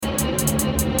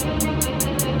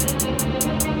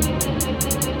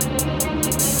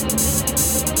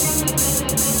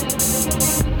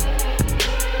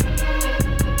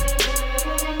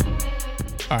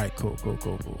All right, cool.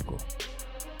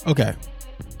 Okay.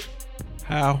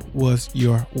 How was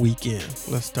your weekend?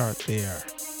 Let's start there.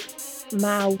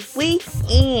 My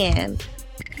weekend.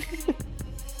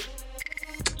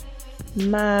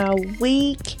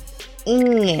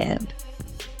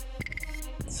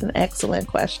 It's an excellent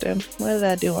question. What did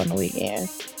I do on the weekend?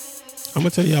 I'm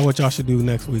going to tell y'all what y'all should do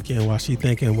next weekend while she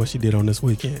thinking what she did on this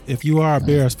weekend. If you are a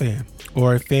Bears fan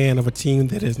or a fan of a team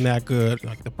that is not good,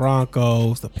 like the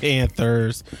Broncos, the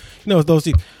Panthers, those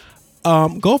teams,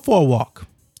 go for a walk.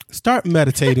 Start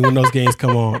meditating when those games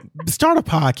come on. Start a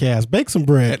podcast. Bake some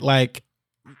bread. Well,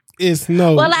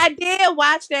 I did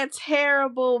watch that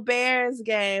terrible Bears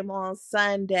game on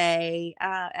Sunday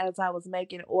as I was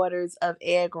making orders of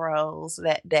egg rolls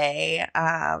that day.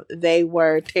 They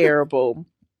were terrible.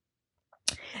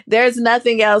 There's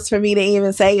nothing else for me to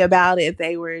even say about it.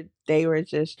 They were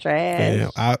just trash.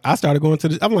 Yeah, I started going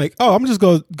to I'm like, I'm just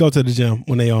go to the gym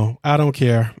when they on. I don't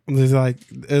care. I'm just like,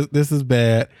 this is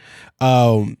bad.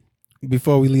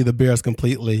 Before we leave the Bears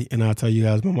completely, and I'll tell you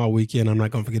guys about my weekend, I'm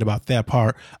not going to forget about that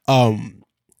part.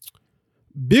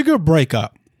 Bigger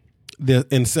breakup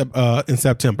in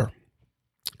September.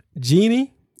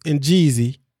 Jeannie and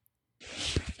Jeezy,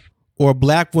 or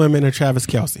Black Women and Travis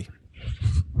Kelce.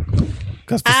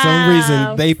 Because for some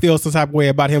reason, they feel some type of way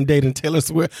about him dating Taylor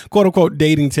Swift, quote unquote,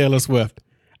 dating Taylor Swift.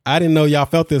 I didn't know y'all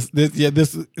felt this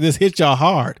hit y'all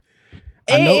hard.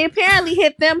 It apparently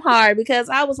hit them hard because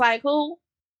I was like, who?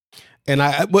 And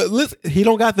listen, he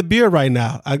don't got the beard right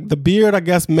now. The beard, I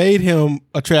guess, made him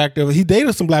attractive. He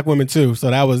dated some black women too,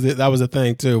 so that was it. That was a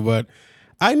thing too. But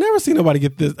I never seen nobody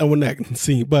get this on that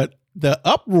scene. But the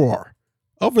uproar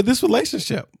over this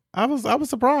relationship, I was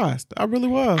surprised. I really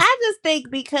was. I just think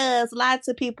because lots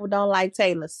of people don't like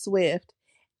Taylor Swift.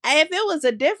 If it was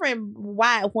a different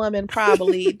white woman,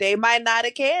 probably they might not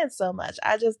have cared so much.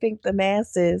 I just think the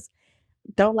masses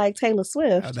don't like Taylor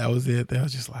Swift. That was it. They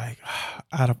was just like,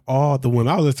 out of all the women,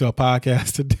 I was listening to a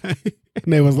podcast today,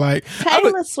 and they was like,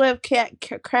 Taylor Swift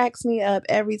cracks me up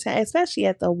every time, especially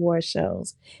at the award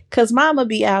shows, because Mama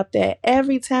be out there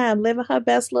every time living her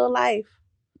best little life.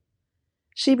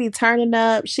 She be turning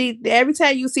up. Every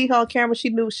time you see her on camera,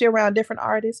 she around different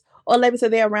artists, or let me say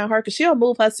they're around her because she'll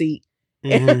move her seat.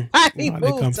 Everybody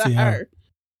moves to her.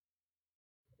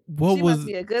 Must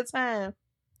be a good time.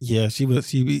 Yeah, she be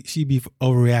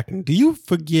overreacting. Do you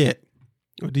forget,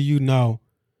 or do you know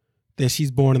that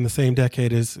she's born in the same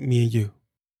decade as me and you?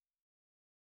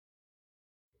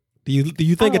 Do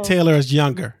you think of Taylor as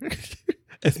younger?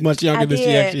 As much younger than she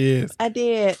actually is? I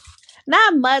did.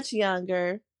 Not much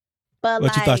younger, but you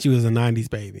thought she was a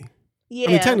 90s baby. Yeah.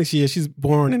 I mean, technically she is. She's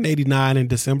born in 89 in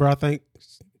December, I think.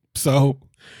 So,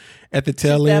 at the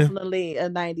tail end. Definitely a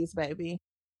 90s baby.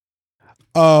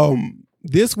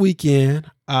 This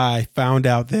weekend, I found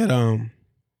out that, and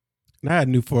I had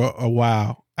knew for a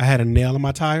while, I had a nail in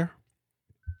my tire.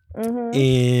 Mm-hmm.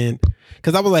 And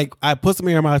because I was like, I put some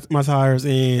air in my tires,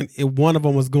 and one of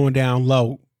them was going down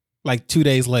low like 2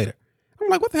 days later. I'm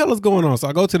like, what the hell is going on? So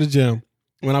I go to the gym.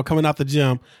 When I'm coming out the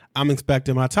gym, I'm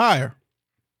inspecting my tire.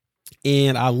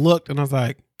 And I looked and I was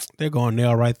like, they're going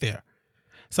nail right there.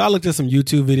 So I looked at some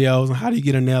YouTube videos on how do you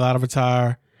get a nail out of a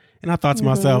tire. And I thought to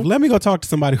myself, let me go talk to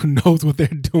somebody who knows what they're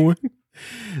doing.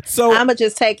 So I'm going to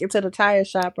just take it to the tire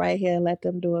shop right here and let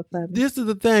them do it for me. This is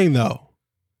the thing, though.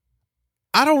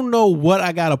 I don't know what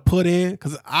I got to put in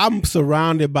because I'm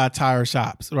surrounded by tire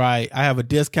shops, right? I have a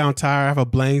Discount Tire. I have a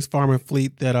Blaines Farm and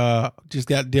Fleet that just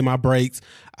did my brakes.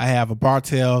 I have a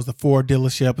Bartels. The Ford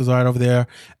dealership is right over there.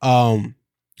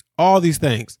 All these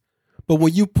things. But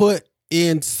when you put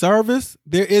in service,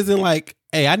 there isn't like,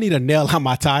 hey, I need a nail on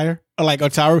my tire. Or like a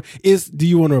tire do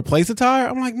you want to replace a tire?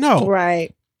 I'm like, no.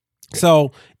 Right.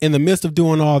 So in the midst of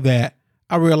doing all that,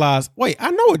 I realized, wait,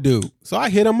 I know a dude. So I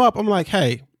hit him up. I'm like,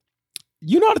 hey,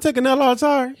 you know how to take a nail out of a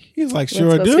tire? He's like,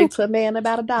 sure do. Speak to a man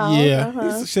about a dog.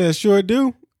 Yeah. He said, sure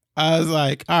do. I was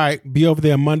like, all right, be over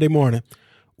there Monday morning.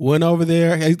 Went over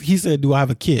there. He said, do I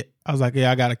have a kit? I was like,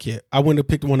 yeah, I got a kit. I went and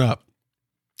picked one up.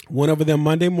 Went over there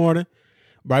Monday morning,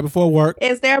 right before work.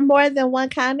 Is there more than one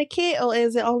kind of kit, or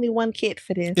is it only one kit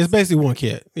for this? It's basically one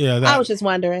kit. Yeah. I was just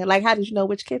wondering, like, how did you know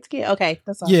which kit's kit? Okay,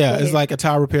 that's all. Yeah, it's like a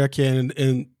tire repair kit,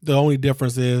 and the only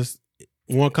difference is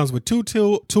one comes with two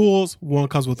tools, one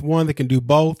comes with one that can do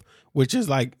both, which is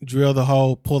like drill the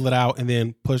hole, pull it out, and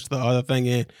then push the other thing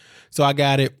in. So I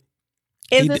got it.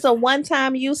 Is this a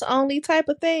one-time use only type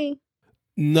of thing?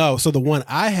 No. So the one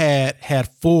I had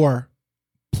 4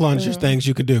 plungers things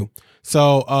you could do.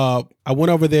 So I went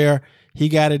over there. He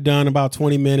got it done in about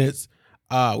 20 minutes.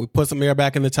 We put some air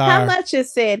back in the tire. How much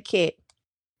is said kit?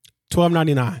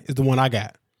 $12.99 is the one I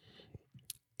got.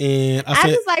 And I I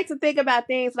said, just like to think about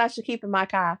things that I should keep in my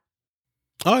car.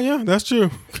 oh yeah, that's true.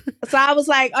 So I was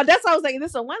like, oh, that's what I was like. Is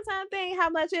this a one-time thing? How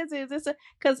much is it? Is this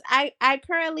because I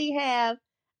currently have,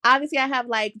 obviously I have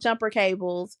like jumper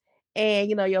cables and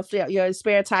your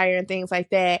spare tire and things like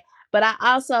that. But I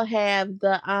also have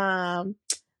the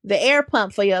air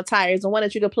pump for your tires, the one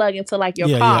that you can plug into like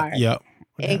your car. Yeah.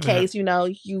 In case,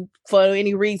 you for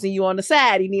any reason you on the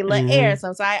side, you need a little air.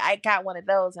 So I got one of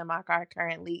those in my car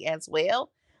currently as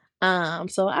well.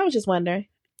 So I was just wondering.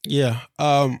 Yeah.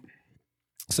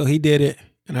 So he did it,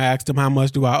 and I asked him, how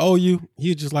much do I owe you? He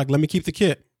was just like, let me keep the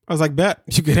kit. I was like, bet,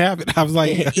 you could have it. I was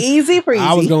like, easy breezy.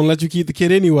 I was going to let you keep the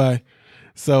kit anyway.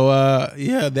 So,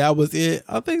 yeah, that was it.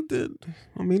 I think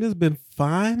it's been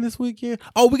fine this weekend.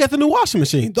 Oh, we got the new washing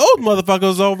machine. Those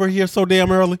motherfuckers over here so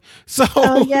damn early. So,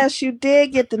 oh, yes, you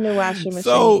did get the new washing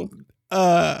machine.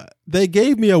 So, they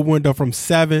gave me a window from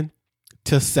 7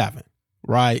 to 7,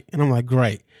 right? And I'm like,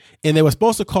 great. And they were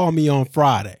supposed to call me on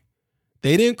Friday.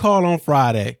 They didn't call on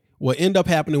Friday. What ended up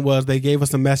happening was they gave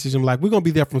us a message and like, we're going to be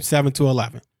there from 7 to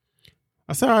 11.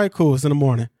 I said, all right, cool. It's in the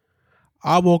morning.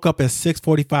 I woke up at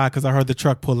 6:45 because I heard the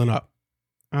truck pulling up.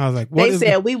 I was like, what? They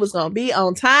said we was going to be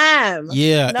on time.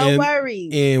 Yeah. No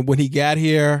worries. And when he got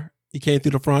here, he came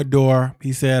through the front door.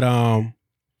 He said,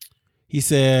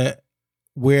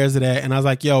 where is it at? And I was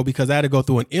like, yo, because I had to go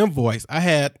through an invoice. I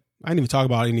didn't even talk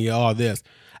about any of all this.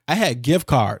 I had gift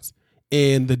cards.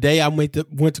 And the day I went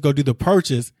to go do the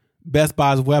purchase, Best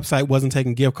Buy's website wasn't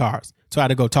taking gift cards. So I had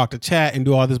to go talk to chat and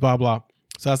do all this blah, blah.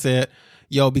 So I said,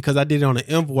 yo, because I did it on an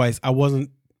invoice, I wasn't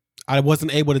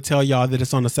able to tell y'all that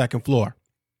it's on the second floor.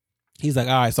 He's like,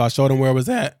 all right. So I showed him where it was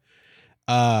at.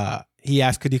 He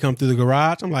asked, could he come through the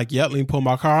garage? I'm like, yep, let me pull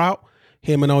my car out.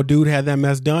 Him and old dude had that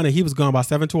mess done and he was gone by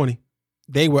 7:20.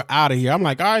 They were out of here. I'm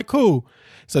like, all right, cool.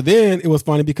 So then it was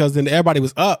funny because then everybody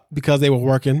was up because they were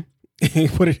working. He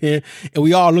put it in and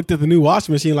we all looked at the new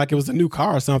washing machine like it was a new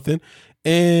car or something.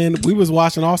 And we was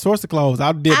washing all sorts of clothes.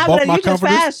 I did both my comforters. You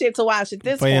just fast shit to wash at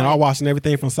this point. I was washing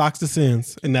everything from socks to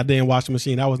sins in that damn washing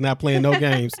machine. I was not playing no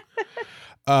games.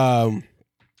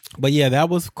 But yeah, that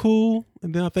was cool.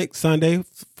 And then I think Sunday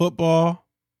football.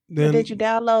 Then, but did you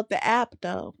download the app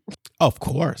though? Of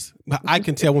course. I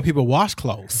can tell when people wash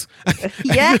clothes.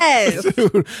 Yes.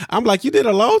 Dude, I'm like, you did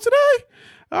a load today?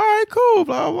 All right, cool,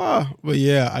 blah, blah. But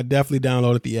yeah, I definitely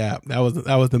downloaded the app. That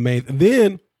was the main.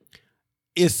 Then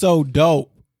it's so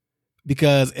dope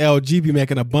because LG be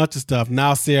making a bunch of stuff.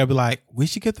 Now Sarah be like, we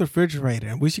should get the refrigerator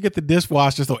and we should get the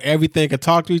dishwasher so everything can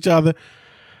talk to each other.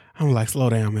 I'm like, slow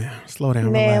down, man. Slow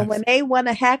down, man. Relax. When they want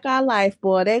to hack our life,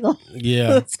 boy, they gonna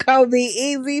it's gonna be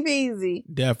easy peasy.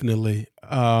 Definitely.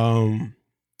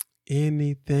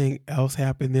 Anything else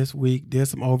happened this week? Did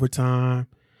some overtime.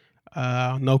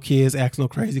 No kids ask no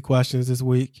crazy questions this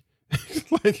week.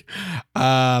 like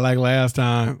last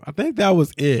time. I think that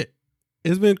was it.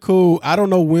 It's been cool. I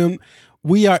don't know when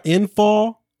we are in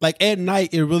fall. Like at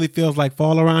night, it really feels like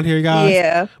fall around here, guys.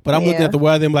 Yeah. But I'm looking at the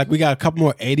weather. I'm like, we got a couple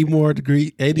more 80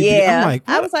 degrees. Yeah. I'm like,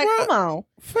 I was like, come on.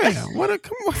 Fam, come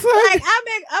on. Like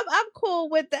I'm cool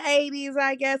with the 80s,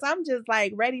 I guess. I'm just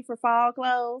like ready for fall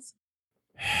clothes.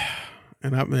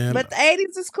 But the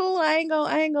 80s is cool. I ain't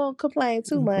gonna complain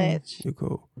too much. You're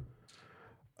cool.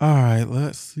 All right,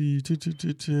 let's see.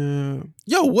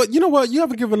 Yo, what? You know what? You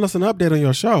haven't given us an update on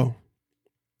your show.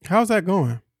 How's that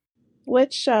going?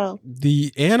 Which show?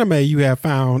 The anime you have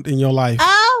found in your life.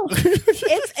 Oh,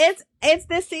 it's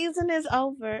the season is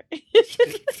over.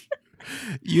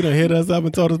 You done hit us up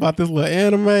and told us about this little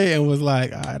anime and was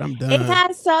like, all right, I'm done. It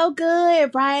got so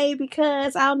good, right?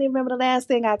 Because I don't even remember the last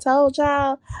thing I told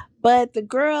y'all, but the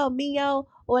girl, Mio,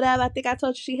 or whatever, I think I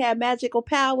told you she had magical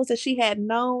powers that she hadn't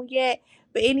known yet.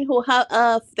 But anywho,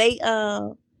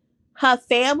 her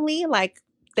family, like,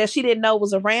 that she didn't know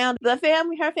was around, her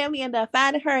family ended up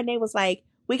finding her and they was like,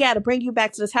 we got to bring you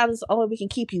back to this house. This is the only way we can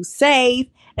keep you safe.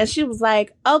 And she was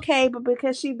like, okay, but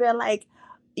because she been like,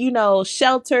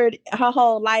 sheltered her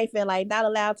whole life and like not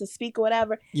allowed to speak or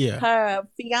whatever. Yeah. Her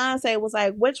fiance was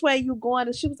like, which way you going?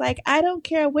 And she was like, I don't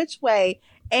care which way.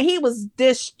 And he was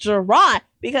distraught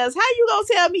because how you gonna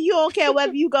tell me you don't care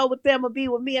whether you go with them or be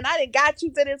with me? And I didn't got you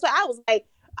to this. So I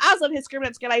was up here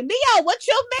screaming like, Neo, what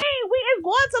you mean? We is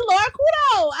going to Lord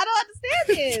Kudo. I don't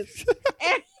understand this.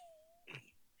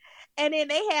 and then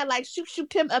they had like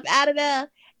shoot him up out of there.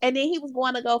 And then he was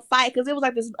going to go fight because it was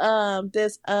like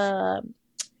this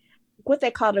what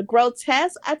they call the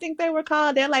grotesque, I think they were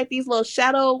called. They're like these little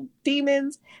shadow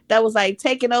demons that was like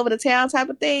taking over the town type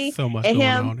of thing. So much going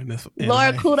on in this.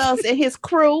 Lord Kudos and his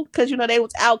crew, because they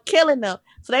was out killing them.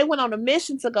 So they went on a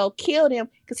mission to go kill them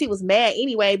because he was mad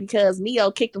anyway because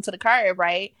Neo kicked him to the curb,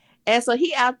 right? And so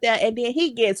he out there, and then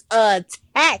he gets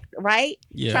attacked, right?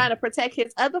 Yeah. Trying to protect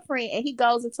his other friend, and he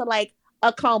goes into like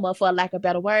a coma, for lack of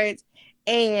better words.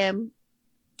 And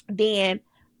then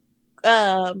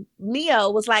Mio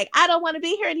was like, I don't want to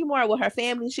be here anymore with her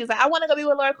family. She was like, I want to go be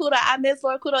with Lord Kudo. I miss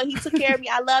Lord Kudo. He took care of me.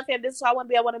 I love him. This is who I want to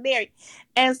be. I want to marry.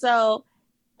 And so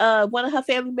one of her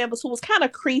family members, who was kind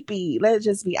of creepy, let's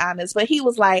just be honest, but he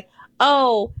was like,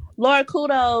 oh, Lord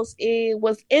Kudos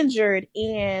was injured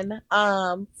in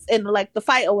like the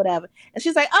fight or whatever. And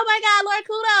she's like, oh my God, Lord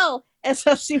Kudo. And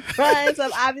so she runs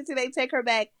up. Obviously they take her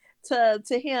back to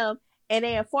him, and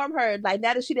they inform her, like,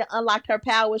 now that she didn't unlock her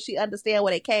power, she understand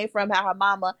where it came from, how her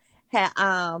mama had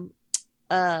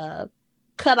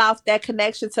cut off that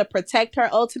connection to protect her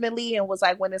ultimately, and was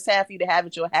like, when it's time for you to have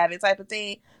it, you'll have it, type of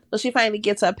thing. So she finally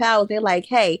gets her powers. They're like,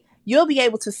 hey, you'll be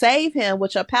able to save him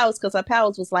with your powers, because her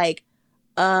powers was like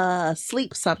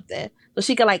sleep something. So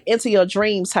she can like enter your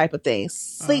dreams, type of thing.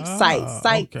 Sleep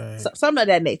sight, okay. something of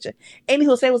that nature.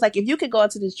 Anywho, say was like, if you could go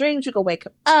into these dreams, you can wake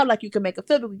him up, like you can make a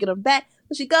film, we can get him back.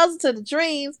 So she goes into the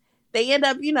dreams. They end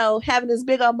up, having this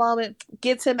big old moment,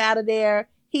 gets him out of there.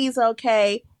 He's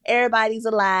okay. Everybody's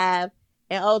alive.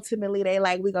 And ultimately, they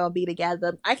like, we're going to be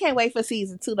together. I can't wait for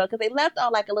season 2, though, because they left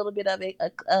on like a little bit of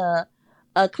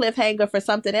a cliffhanger for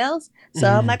something else. So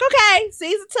I'm like, okay,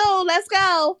 season 2, let's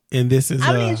go. And this is...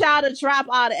 I need y'all to drop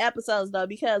all the episodes, though,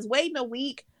 because waiting a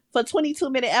week for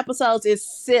 22-minute episodes is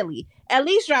silly. At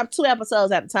least drop 2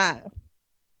 episodes at a time.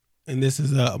 And this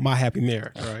is My Happy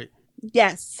Marriage, right?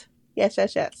 Yes.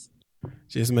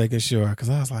 Just making sure, because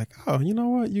I was like, oh, you know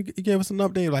what? You gave us an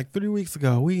update like 3 weeks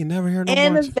ago. We never hear no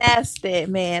more. Invested,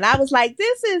 man. I was like,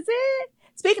 this is it.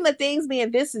 Speaking of things being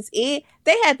this is it,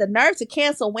 they had the nerve to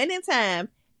cancel Winning Time,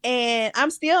 and I'm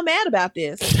still mad about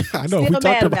this. I know. Still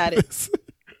mad about it.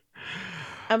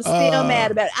 I'm still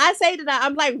mad about it. I say that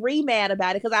I'm like re-mad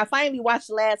about it, because I finally watched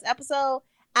the last episode.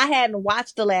 I hadn't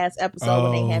watched the last episode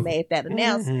when they had made that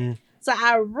announcement. So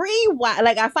I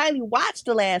finally watched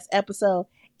the last episode,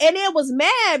 and it was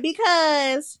mad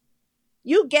because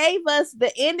you gave us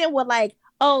the ending with like,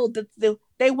 oh,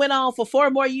 they went on for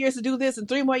 4 more years to do this and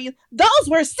 3 more years. Those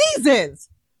were seasons.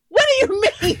 What do you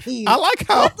mean? I like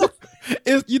how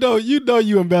it's,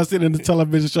 you invested in the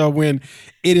television show when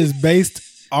it is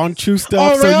based on true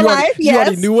stuff. So you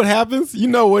already knew what happens. You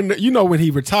know when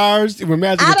he retires, when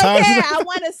Magic retires. I don't care. I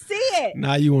want to see it.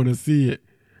 Now you want to see it.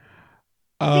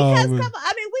 Because we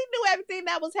knew everything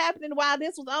that was happening while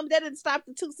this was that didn't stop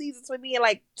the 2 seasons for being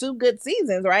like 2 good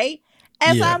seasons, right?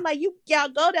 And so I'm like, y'all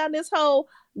go down this whole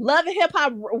Love and Hip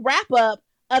Hop wrap up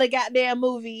of the goddamn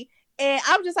movie, and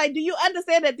I'm just like, do you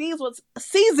understand that these was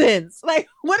seasons? Like,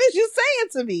 what is you saying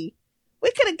to me?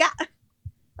 We could have got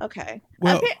okay.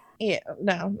 Well,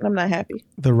 no, I'm not happy.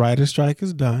 The writer's strike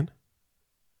is done.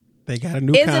 They got a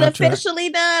new contract. Is it officially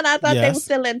done? I thought they were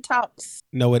still in talks.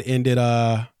 No, it ended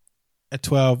at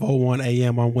 12:01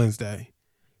 a.m. on Wednesday.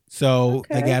 So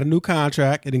they got a new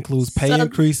contract. It includes pay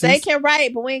increases. They can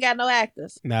write, but we ain't got no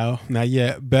actors. No, not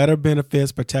yet. Better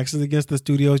benefits, protections against the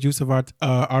studio's use of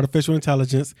artificial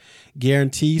intelligence,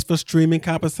 guarantees for streaming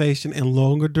compensation, and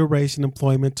longer duration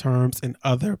employment terms and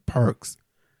other perks.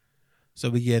 So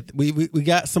we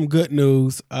got some good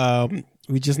news. We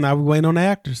waiting on the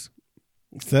actors.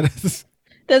 So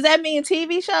does that mean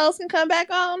TV shows can come back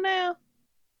on now?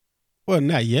 Well,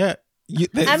 not yet.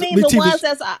 The ones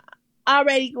that's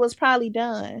already was probably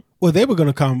done. Well, they were going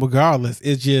to come regardless.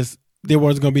 It's just there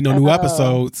wasn't going to be no new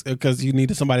episodes because you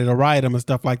needed somebody to write them and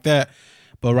stuff like that.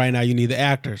 But right now you need the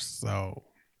actors. So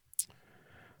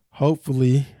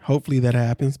hopefully that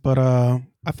happens. But I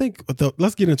think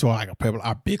let's get into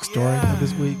our big story of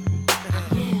this week.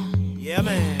 Yeah,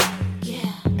 man. Yeah.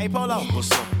 Hey, Polo.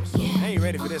 What's up? I ain't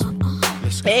ready for this one.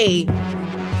 Let's go. Hey.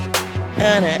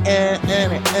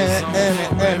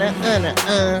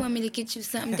 Want me to get you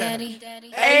something, daddy?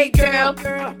 Hey, girl.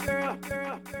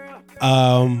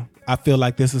 I feel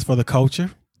like this is for the culture.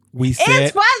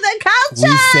 It's for the culture.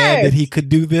 We said that he could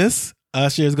do this.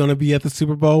 Usher is going to be at the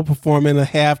Super Bowl performing a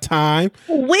halftime.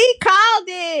 We called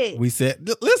it. We said,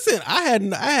 listen, I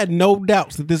had no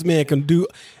doubts that this man can do.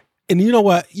 And you know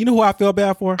what? You know who I feel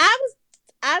bad for?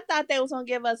 I thought they was gonna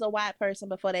give us a white person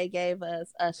before they gave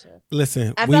us Usher.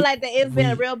 Listen, I feel like it's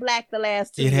been real black the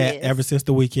last 2 years. Ever since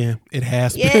the weekend. It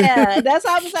has been. Yeah, that's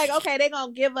why I was like, okay, they're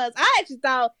gonna give us. I actually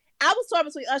thought I was torn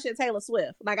between Usher and Taylor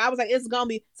Swift. Like I was like, it's gonna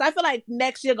be. So I feel like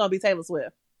next year gonna be Taylor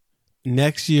Swift.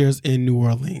 Next year's in New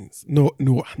Orleans. New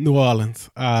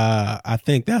Orleans. I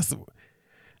think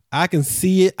I can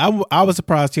see it. I was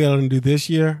surprised Taylor didn't do this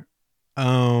year.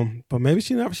 But maybe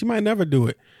she might never do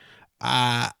it.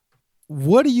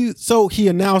 So he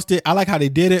announced it. I like how they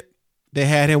did it. They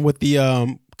had him with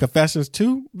the Confessions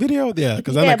 2 video? Yeah,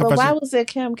 because yeah, but why was it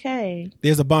Kim K?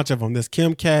 There's a bunch of them. There's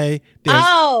Kim K.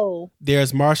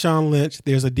 There's Marshawn Lynch.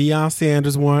 There's a Deion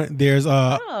Sanders one. There's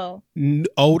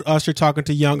old Usher talking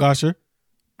to young Usher.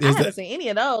 I haven't seen any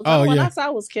of those. The one I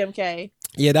saw was Kim K.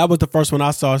 Yeah, that was the first one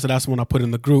I saw, so that's the one I put in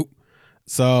the group.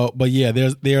 So, but yeah,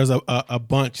 there's a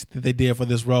bunch that they did for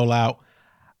this rollout.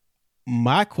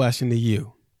 My question to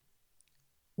you: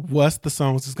 what's the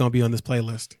songs that's going to be on this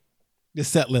playlist? This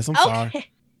set list. I'm sorry.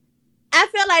 I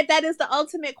feel like that is the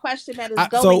ultimate question that is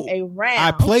going around.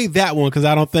 I played that one because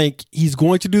I don't think he's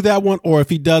going to do that one, or if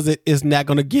he does it, it's not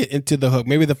going to get into the hook.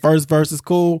 Maybe the first verse is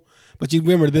cool, but you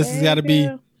remember this has got to be.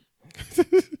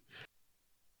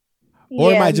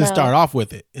 Or it might just start off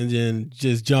with it and then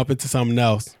just jump into something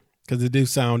else because it do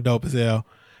sound dope as hell.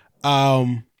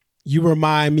 You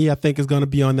Remind Me, I think, is going to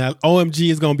be on that.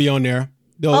 OMG is going to be on there.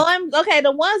 Okay,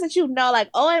 the ones that you know,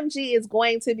 like OMG is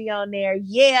going to be on there.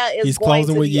 Yeah, is going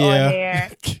to be on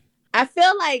there. I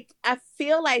feel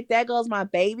like There Goes My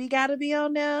Baby got to be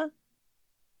on there.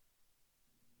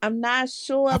 I'm not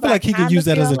sure. I feel like he could use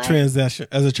that as a transition.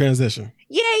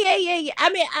 Yeah.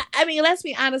 I mean, let's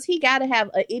be honest. He got to have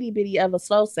an itty bitty of a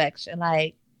slow section.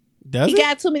 Like, he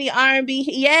got too many R&B.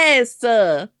 Yes.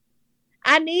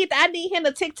 I need him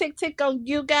to tick tick tick on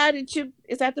You Got It.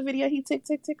 Is that the video he tick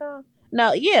tick tick on?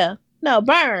 No, yeah, no.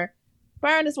 Burn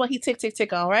is what he tick tick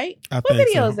tick on, right? What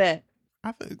video is that?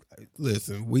 I think.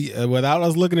 Listen, we without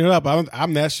us looking it up,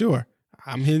 I'm not sure.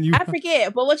 I'm hitting you. I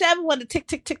forget, but whichever one, the tick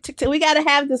tick tick tick tick. We got to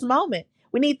have this moment.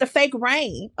 We need the fake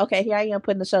rain. Okay, here I am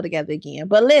putting the show together again.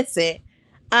 But listen,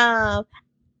 I'm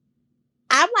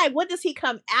like, what does he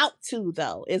come out to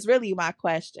though? Is really my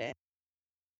question.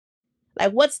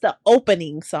 Like, what's the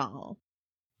opening song?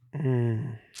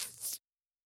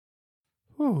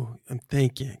 I'm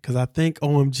thinking because I think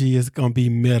OMG is gonna be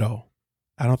middle.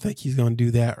 I don't think he's gonna do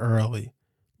that early.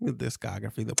 With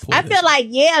discography, I feel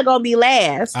like gonna be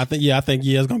last. I think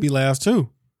is gonna be last too.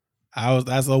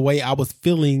 That's the way I was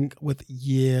feeling with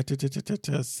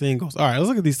singles. All right, let's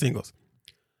look at these singles.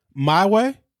 My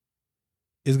Way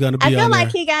is gonna be. I feel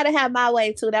like he gotta have My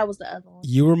Way too. That was the other one.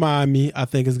 You Remind Me, I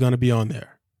think, is gonna be on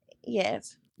there.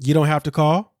 Yes. You Don't Have to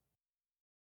Call.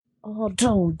 Oh,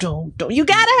 don't. You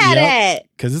gotta have that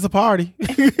because it's a party.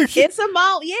 It's a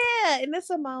moment, and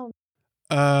it's a moment.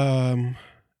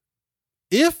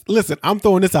 I'm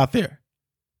throwing this out there.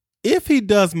 If he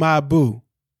does My Boo,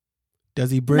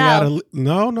 does he bring out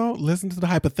no? Listen to the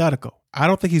hypothetical. I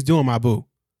don't think he's doing My Boo,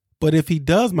 but if he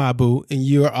does My Boo and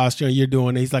you're Australian, you're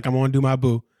doing it. He's like, I'm gonna do My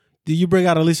Boo. Do you bring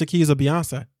out Alicia Keys or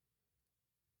Beyonce?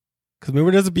 Because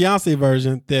remember, there's a Beyonce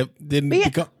version that didn't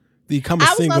become a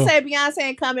single. I was gonna say Beyonce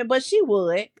ain't coming, but she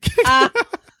would.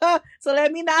 So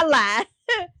let me not lie.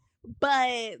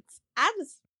 But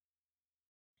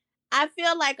I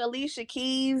feel like Alicia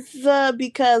Keys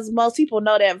because most people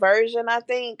know that version. I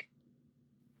think.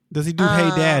 Does he do Hey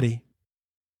Daddy?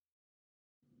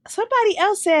 Somebody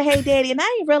else said Hey Daddy, and I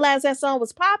didn't realize that song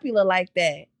was popular like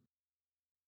that.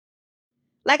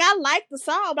 Like, I liked the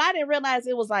song, but I didn't realize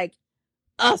it was like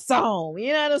a song.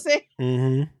 You know what I'm saying?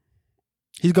 Mm-hmm.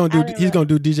 He's gonna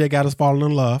do DJ Got Us Falling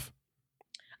in Love.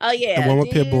 Oh yeah, the one with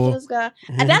Pitbull.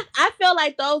 And I feel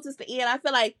like those is the end. I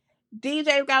feel like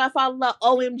DJ Got Us Falling in Love,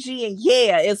 OMG,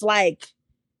 and it's like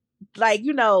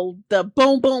you know, the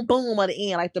boom boom boom of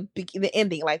the end, like the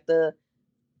ending, like the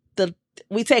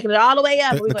we taking it all the way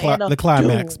up. The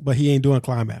climax, but he ain't doing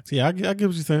climax. Yeah, I get what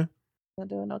you're saying. Not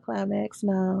doing no climax,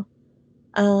 no.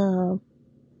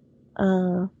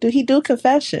 Do he do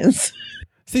Confessions?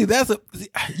 See,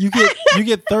 you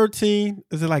get 13.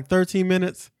 Is it like 13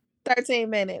 minutes? 13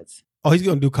 minutes. Oh, he's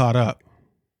gonna do Caught Up.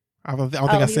 I don't think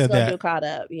I said that. He's gonna do Caught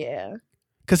Up, yeah.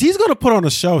 Because he's gonna put on a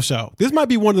show. This might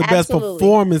be one of the best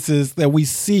performances that we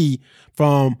see,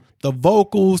 from the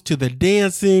vocals to the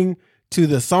dancing to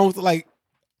the songs. Like,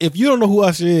 if you don't know who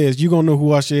Usher is, you're gonna know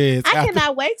who Usher is. I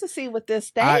cannot wait to see what this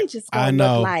stage is gonna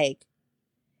look like.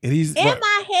 And in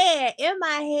my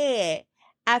head,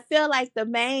 I feel like the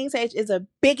main stage is a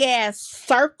big ass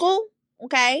circle,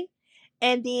 okay?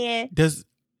 And then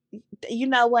you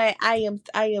know what? I'm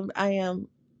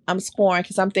scoring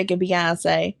because I'm thinking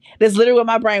Beyonce. That's literally what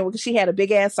my brain was, because she had a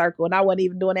big ass circle, and I wasn't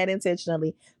even doing that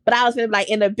intentionally. But I was feeling like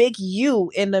in a big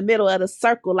U in the middle of the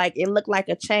circle, like it looked like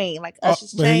a chain, like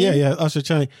Usher's chain. Yeah, Usher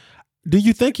chain. Do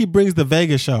you think he brings the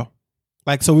Vegas show?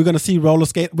 Like, so we're going to see roller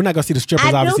skate. We're not going to see the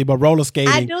strippers, obviously, but roller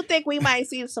skating. I do think we might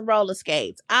see some roller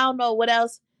skates. I don't know what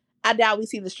else. I doubt we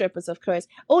see the strippers, of course.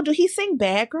 Oh, do he sing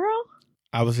Bad Girl?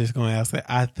 I was just going to ask that.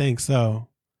 I think so.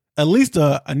 At least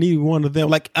I need one of them.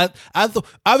 Like,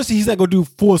 obviously he's not going to do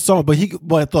full song, but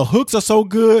the hooks are so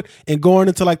good, and going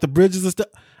into like the bridges and stuff.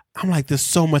 I'm like, there's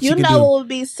so much You you can know do. it would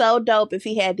be so dope if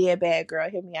he had did Bad Girl.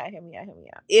 Hear me out.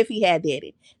 If he had did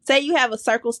it. Say you have a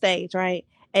circle stage, right?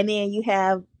 And then you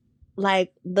have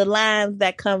like the lines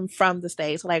that come from the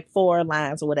stage, like 4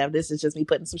 lines or whatever. This is just me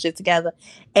putting some shit together.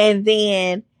 And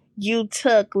then you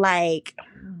took like,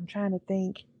 I'm trying to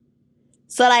think.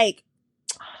 So like,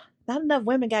 not enough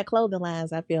women got clothing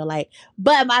lines, I feel like.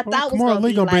 But my thought was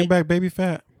going to bring like, back Baby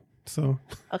Fat. So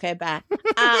okay, bye.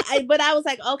 But I was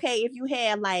like, okay, if you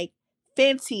had like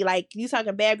Fenty, like you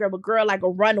talking Bad Girl, but girl like a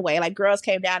runway, like girls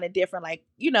came down in different, like,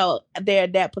 you know, they're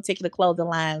that particular clothing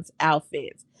lines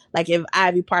outfits. Like if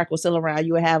Ivy Park was still around,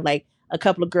 you would have like a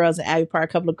couple of girls in Ivy Park,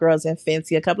 a couple of girls in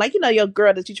Fenty, a couple, like, you know, your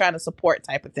girl that you're trying to support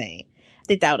type of thing. I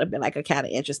think that would have been like a kind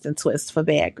of interesting twist for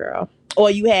Bad Girl. Or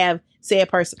you have said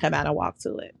person come out and walk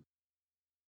to it.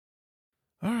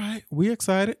 All right, we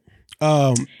excited.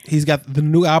 He's got the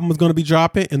new album is going to be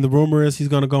dropping, and the rumor is he's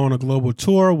going to go on a global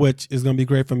tour, which is going to be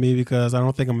great for me because I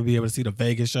don't think I'm going to be able to see the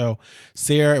Vegas show.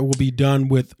 Sarah will be done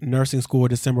with nursing school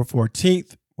December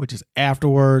 14th, which is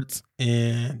afterwards,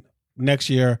 and next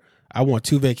year I want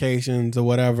 2 vacations or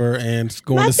whatever, and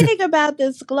going My to thing about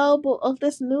this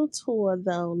this new tour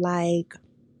though, like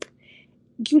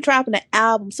you dropping an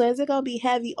album, so is it gonna be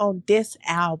heavy on this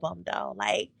album though?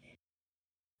 Like,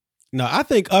 no, I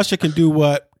think Usher can do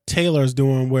what Taylor's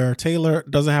doing, where Taylor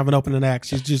doesn't have an opening act;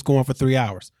 she's just going for 3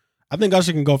 hours. I think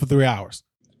Usher can go for 3 hours.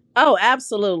 Oh,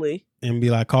 absolutely. And be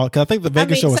like, call, because I think the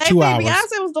Vegas show was 2 hours.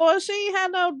 Beyonce was doing, she ain't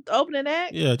had no opening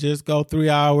act. Yeah, just go 3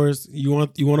 hours. You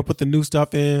want to put the new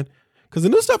stuff in, because the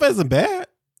new stuff isn't bad.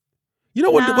 You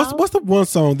know what? No. What's the one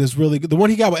song that's really good? The one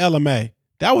he got with LMA.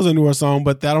 That was a newer song,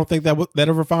 but I don't think that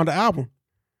ever found an album.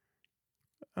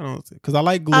 I don't see, because I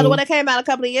like Glue. Oh, the one that came out a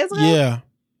couple of years ago. Yeah,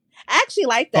 I actually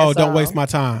like that. song. Don't waste my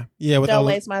time. Yeah, with Don't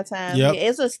waste my time. Yep. Yeah,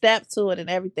 it's a step to it and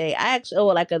everything. I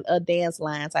actually, like a dance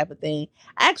line type of thing.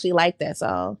 I actually like that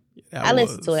song. I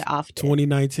listen to it often.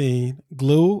 2019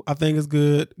 Glue, I think is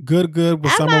good. Good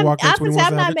with Summer Walker.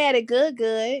 I'm not mad at good.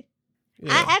 Yeah.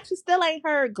 I actually still ain't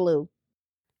heard Glue.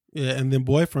 Yeah, and then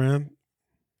Boyfriend,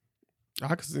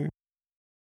 I can see.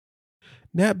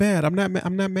 Not bad. I'm not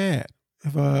mad.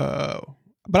 If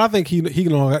but I think he's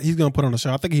gonna put on a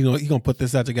show. I think he's gonna put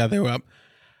this out together.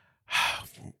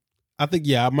 I think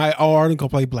I might already gonna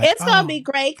play Black. It's gonna be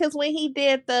great because when he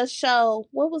did the show,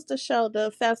 what was the show?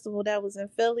 The festival that was in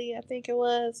Philly, I think it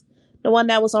was the one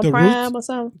that was on Prime or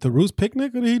something. The Roots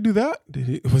Picnic? Or did he do that?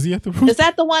 Was he at the Roots? Is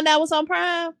that the one that was on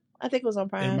Prime? I think it was on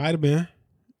Prime. It might have been.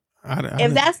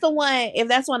 If that's the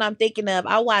one I'm thinking of,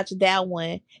 I watched that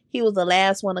one. He was the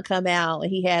last one to come out,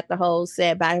 and he had the whole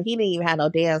set by him. He didn't even have no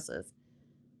dancers.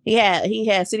 He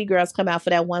had City Girls come out for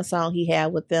that one song he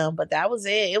had with them, but that was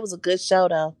it. It was a good show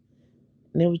though,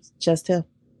 and it was just him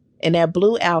in that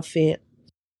blue outfit.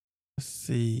 Let's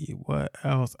see what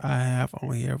else I have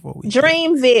on here for we.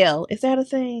 Dreamville, is that a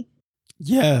thing?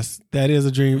 Yes, that is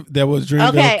a dream. That was Dreamville.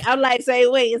 Okay, I'm like, say,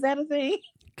 wait, is that a thing?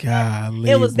 Golly,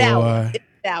 it was that boy. one.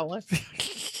 That one.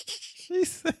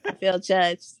 I feel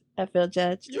judged. But that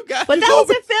was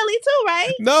in Philly too,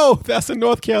 right? No, that's in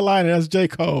North Carolina. That's J.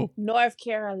 Cole. North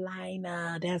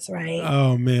Carolina. That's right.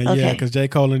 Oh man, okay. Yeah, because J.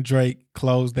 Cole and Drake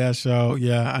closed that show.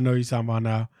 Yeah, I know you're talking about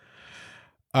now.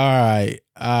 All right.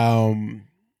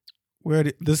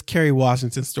 This Kerry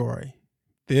Washington story.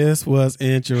 This was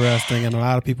interesting, and a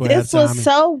lot of people had time. This was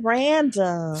so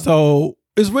random. So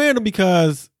it's random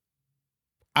because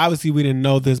obviously we didn't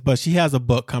know this, but she has a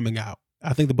book coming out.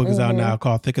 I think the book is out now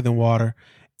called Thicker Than Water.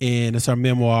 And it's her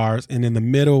memoirs. And in the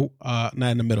middle, not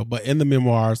in the middle, but in the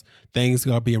memoirs, things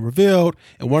are being revealed.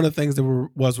 And one of the things that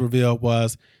was revealed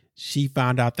was she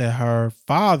found out that her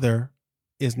father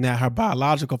is not her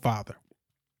biological father.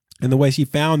 And the way she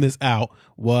found this out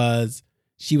was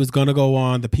she was going to go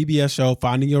on the PBS show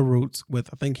Finding Your Roots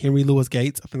with, I think, Henry Louis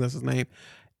Gates. I think that's his name.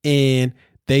 And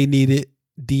they needed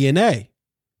DNA.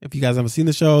 If you guys haven't seen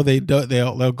the show,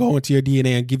 they'll go into your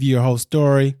DNA and give you your whole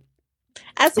story.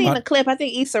 I've seen the clip. I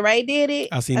think Issa Rae did it.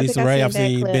 I've seen Issa Rae. I've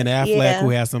seen Ben Affleck, who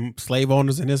has some slave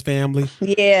owners in his family.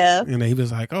 Yeah. And he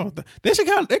was like, "Oh, they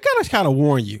kind of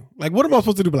warn you. Like, what am I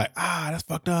supposed to do? Be like, that's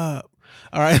fucked up.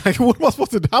 All right, like, what am I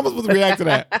supposed to do? How am I supposed to react to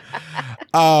that?"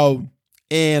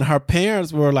 And her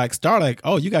parents were like,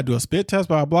 "Oh, you got to do a spit test,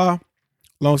 blah blah."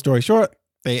 Long story short,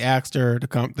 they asked her to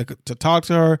come to talk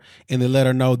to her, and they let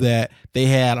her know that they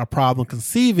had a problem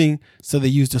conceiving, so they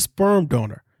used a sperm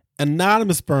donor.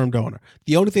 Anonymous sperm donor.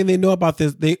 The only thing they know about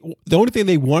this, the only thing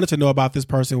they wanted to know about this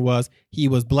person was he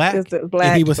was black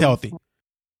and he was healthy.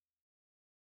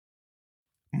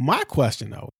 My question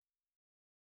though,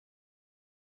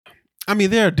 I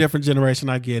mean, they're a different generation,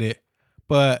 I get it,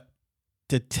 but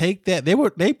to take that,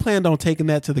 they planned on taking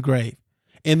that to the grave.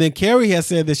 And then Carrie has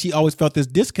said that she always felt this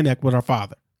disconnect with her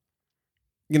father.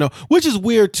 You know, which is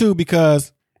weird too,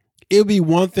 because it would be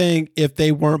one thing if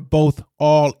they weren't both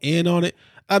all in on it.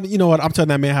 I mean, you know what? I'm telling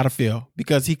that man how to feel,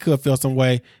 because he could feel some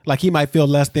way, like he might feel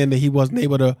less than that he wasn't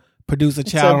able to produce a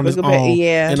child on his own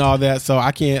and all that. So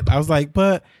I was like,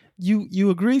 but you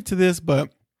agreed to this,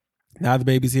 but now the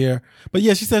baby's here. But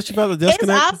yeah, she said she felt a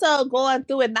disconnect. It's also going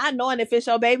through it, not knowing if it's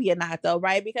your baby or not, though,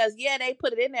 right? Because they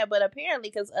put it in there, but apparently,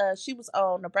 because she was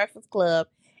on the Breakfast Club,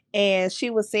 and she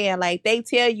was saying, like, they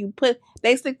tell you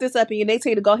they stick this up in you, and they tell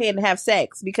you to go ahead and have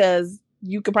sex because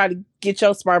you could probably get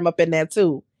your sperm up in there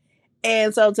too.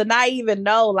 And so to not even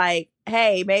know, like,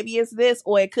 hey, maybe it's this,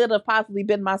 or it could have possibly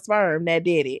been my sperm that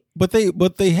did it. But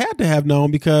they had to have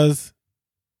known, because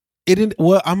it didn't.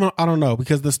 Well, I don't know,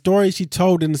 because the story she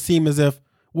told didn't seem as if,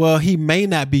 well, he may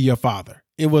not be your father.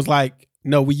 It was like,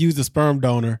 no, we used a sperm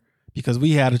donor because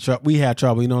we had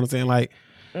trouble. You know what I'm saying? Like,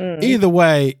 either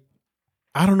way,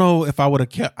 I don't know if I would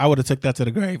have took that to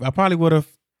the grave. I probably would have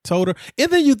told her.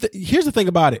 And then here's the thing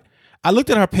about it. I looked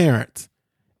at her parents,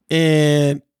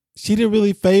 and she didn't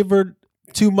really favor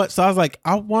too much. So I was like,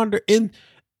 I wonder. And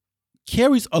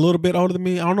Carrie's a little bit older than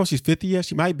me. I don't know if she's 50 yet.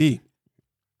 She might be.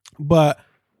 But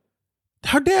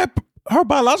her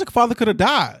biological father could have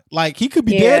died. Like, he could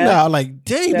be dead now. Like,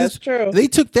 dang, that's true. They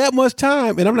took that much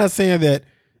time. And I'm not saying that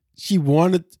she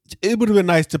wanted. It would have been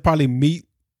nice to probably meet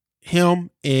him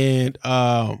and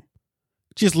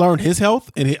just learn his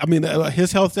health and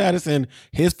his health status and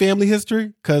his family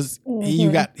history, because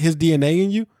you got his DNA in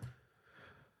you.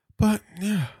 But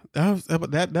yeah,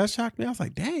 that shocked me. I was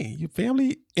like, dang, your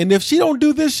family. And if she don't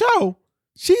do this show,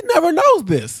 she never knows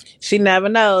this. She never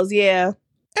knows, yeah.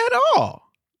 At all.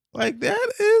 Like,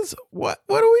 that is what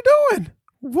are we doing?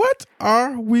 What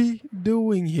are we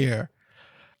doing here?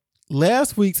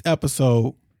 Last week's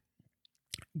episode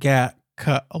got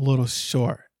cut a little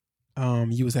short.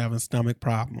 You was having stomach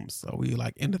problems, so we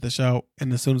ended the show.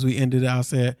 And as soon as we ended it, I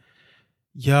said,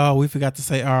 yo, we forgot to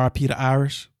say RIP to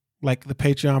Irish. Like, the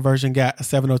Patreon version got a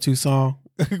 702 song,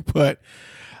 but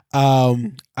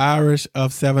Irish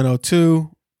of 702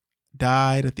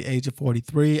 died at the age of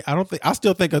 43. I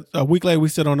still think a week later, we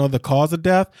still don't know the cause of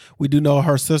death. We do know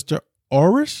her sister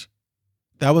Orish,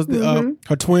 that was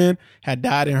her twin, had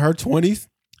died in her 20s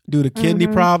due to kidney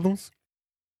problems.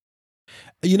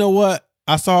 You know what?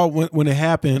 I saw when it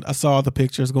happened, I saw the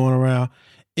pictures going around,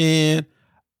 and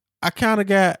I kind of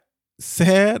got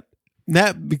sad,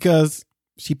 not because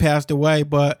she passed away,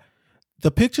 but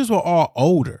the pictures were all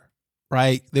older,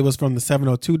 right? They was from the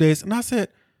 702 days. And I said,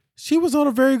 she was on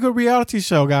a very good reality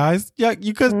show, guys. Yeah,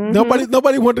 you could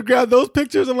nobody wanted to grab those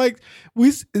pictures. I'm like,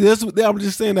 I'm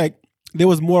just saying, like, there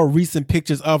was more recent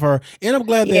pictures of her. And I'm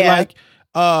glad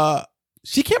that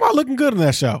she came out looking good in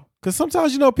that show. Because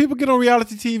sometimes, people get on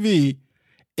reality TV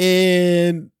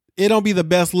and it don't be the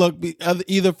best look,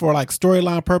 either for like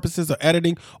storyline purposes or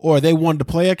editing, or they wanted to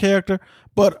play a character.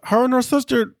 But her and her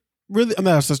sister really, I'm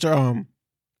not her sister.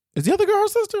 Is the other girl her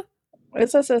sister?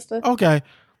 It's her sister. Okay.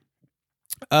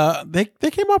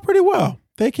 They came out pretty well.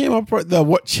 They came up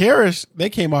Cherish. They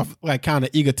came off like kind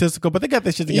of egotistical, but they got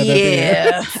their shit together.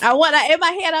 Yeah. In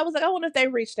my head, I was like, I wonder if they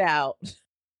reached out.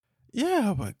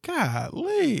 Yeah, but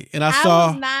golly. And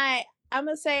I'm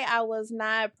going to say I was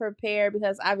not prepared,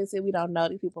 because obviously we don't know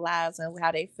these people's lives and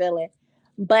how they feeling.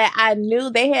 But I knew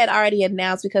they had already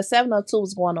announced, because 702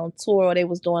 was going on tour, or they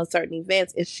was doing certain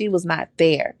events, and she was not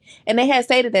there. And they had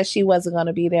stated that she wasn't going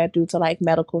to be there due to like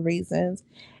medical reasons.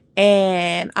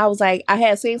 And I was like, I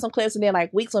had seen some clips, and then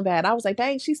like weeks went by, and I was like,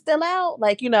 dang, she's still out?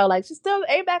 Like, like she still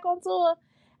ain't back on tour.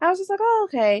 I was just like, oh,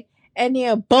 okay. And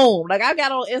then boom, like I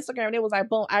got on Instagram and it was like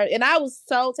boom. I was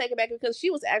so taken back, because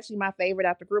she was actually my favorite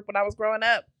out the group when I was growing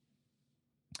up.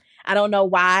 I don't know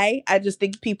why. I just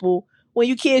think people, when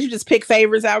you kids, you just pick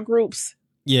favorites out groups.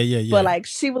 Yeah. But like,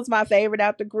 she was my favorite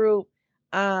out the group.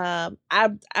 I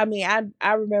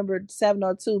remember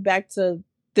 702 back to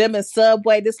them in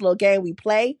Subway, this little game we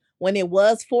play when it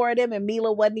was four of them and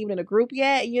Mila wasn't even in a group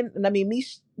yet.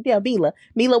 Mila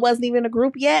wasn't even in a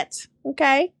group yet.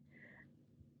 Okay.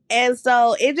 And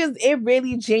so it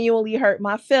really genuinely hurt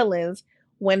my feelings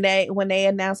when they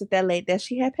announced that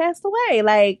she had passed away.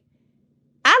 Like,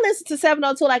 I listened to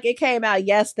 702 like it came out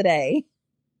yesterday.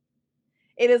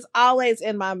 It is always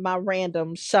in my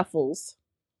random shuffles.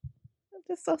 It's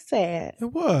just so sad. It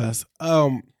was.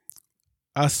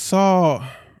 I saw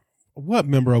what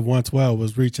member of 112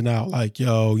 was reaching out like,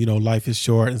 yo, life is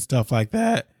short and stuff like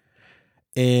that.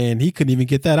 And he couldn't even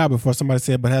get that out before somebody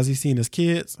said, but has he seen his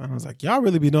kids? And I was like, y'all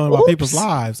really be knowing about people's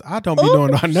lives. I don't be knowing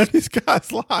about none of these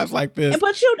guys' lives like this.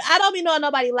 But I don't be knowing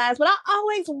nobody's lives, but I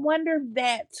always wonder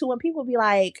that too, when people be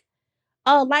like,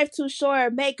 oh, life too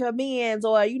short, make amends,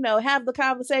 or have the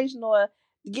conversation, or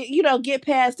get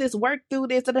past this, work through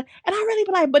this, and I really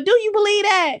be like, but do you believe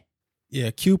that? Yeah,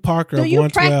 Q Parker do of you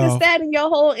 112. practice that in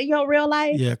your real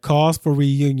life? Yeah, calls for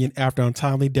reunion after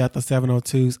untimely death of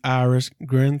 702's Irish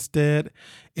Grinstead.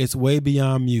 It's way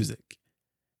beyond music.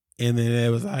 And then it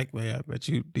was like, well, but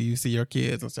do you see your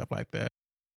kids and stuff like that?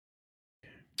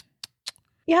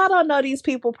 Y'all don't know these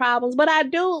people problems, but I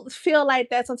do feel like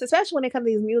that sometimes, especially when it comes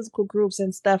to these musical groups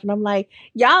and stuff. And I'm like,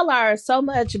 y'all are so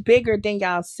much bigger than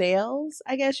y'all selves,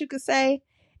 I guess you could say.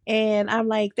 And I'm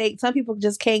like, some people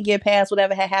just can't get past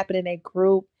whatever had happened in their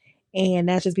group, and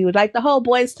that's just people like the whole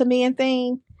Boys to Men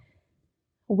thing.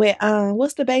 With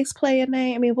what's the bass player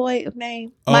name? I mean, boy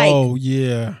name. Mike. Oh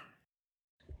yeah.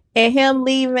 And him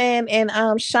leaving,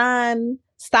 and Sean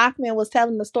Stockman was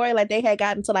telling the story like they had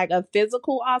gotten to like a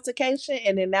physical altercation,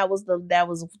 and then that was the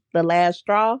last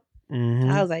straw.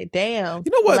 Mm-hmm. I was like, damn.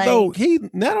 You know what though? He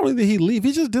not only did he leave,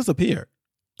 he just disappeared.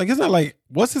 Like, it's not like,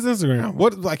 what's his Instagram?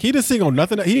 What, like, he didn't sing on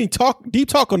nothing. He didn't deep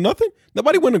talk on nothing.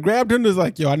 Nobody went and grabbed him and was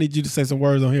like, yo, I need you to say some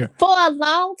words on here. For a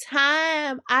long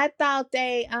time, I thought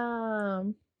they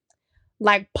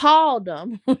like Paul'd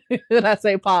him. Did I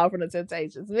say Paul from the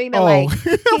Temptations? Like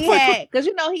he had, because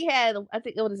he had, I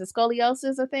think it was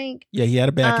scoliosis. I think. Yeah, he had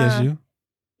a back issue.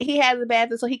 He had the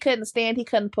back, so he couldn't stand. He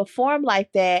couldn't perform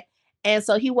like that, and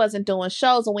so he wasn't doing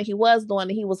shows. And when he was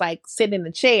doing it, he was like sitting in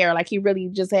the chair, like he really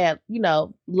just had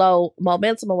low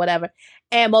momentum or whatever,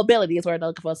 and mobility is what I'm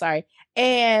looking for. Sorry,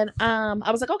 and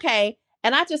I was like, okay,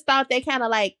 and I just thought they kind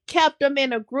of like kept him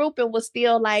in a group and was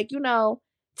still like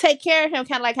take care of him,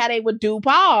 kind of like how they would do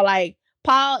Paul. Like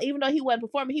Paul, even though he wasn't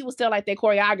performing, he was still like their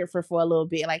choreographer for a little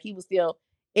bit. Like he was still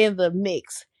in the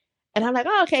mix. And I'm like,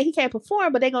 oh, okay, he can't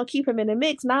perform, but they're going to keep him in the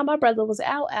mix. Now my brother was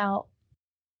out.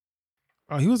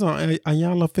 Oh, he was on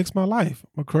Iyanla Fix My Life.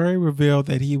 McCrary revealed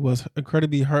that he was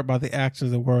incredibly hurt by the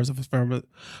actions and words of his former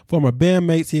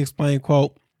bandmates. He explained,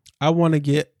 quote, I want to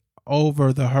get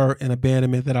over the hurt and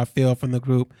abandonment that I feel from the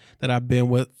group that I've been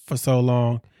with for so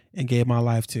long and gave my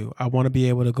life to. I want to be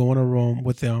able to go in a room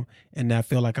with them and not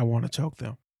feel like I want to choke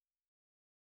them.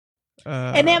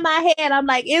 And in my head, I'm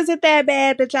like, is it that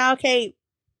bad that y'all can't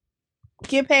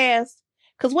get past?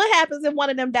 Because what happens if one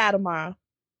of them die tomorrow?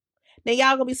 Then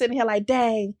y'all gonna be sitting here like,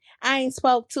 dang, I ain't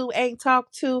talked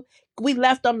to. We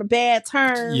left on the bad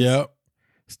terms. Yep.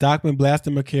 Stockman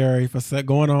blasted McCrary for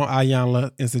going on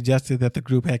Iyanla and suggested that the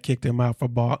group had kicked him out for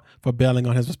bailing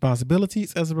on his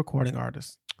responsibilities as a recording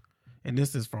artist. And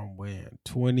this is from when?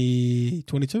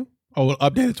 2022? Oh,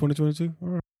 updated 2022? All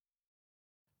right.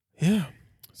 Yeah.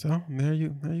 So there you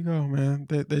go, man.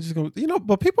 They just go,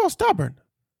 but people are stubborn.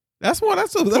 That's a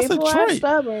trait.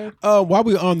 Stubborn. While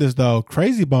we're on this though,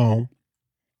 Crazy Bone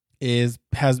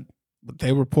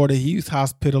they reported he's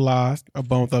hospitalized of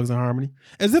Bone Thugs and Harmony,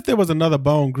 as if there was another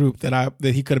Bone group that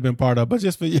he could have been part of, but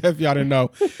just for if y'all didn't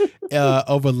know,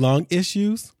 over lung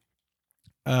issues.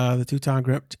 The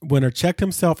two-time winner checked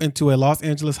himself into a Los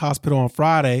Angeles hospital on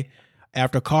Friday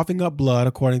after coughing up blood,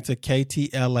 according to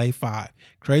KTLA5.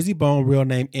 Crazy Bone, real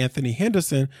name Anthony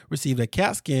Henderson, received a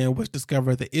CAT scan which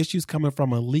discovered the issues coming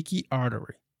from a leaky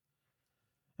artery.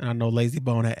 And I know Lazy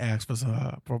Bone had asked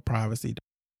for privacy.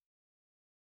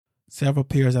 Several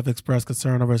peers have expressed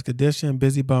concern over his condition.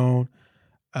 Busy Bone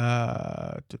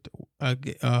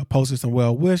posted some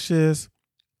well wishes.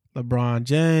 LeBron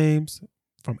James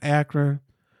from Akron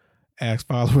asked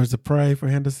followers to pray for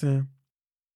Henderson.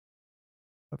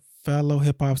 A fellow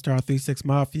hip-hop star 3-6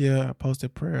 Mafia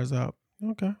posted prayers up.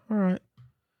 Okay, all right.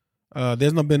 I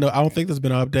don't think there's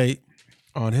been an update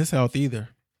on his health either.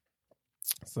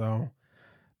 So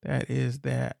that is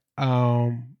that.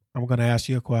 I'm going to ask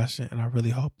you a question, and I really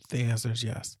hope the answer is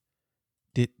yes.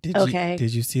 Did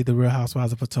you see the Real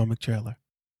Housewives of Potomac trailer?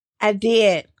 I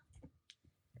did.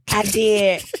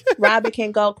 Robin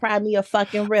can go cry me a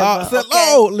fucking river.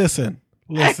 Listen.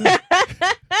 Listen.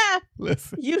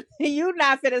 You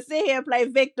not finna sit here and play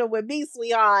victim with me,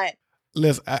 sweetheart.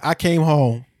 Listen, I came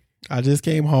home. I just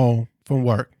came home from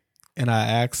work, and I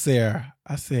asked Sarah.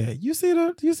 I said, "You see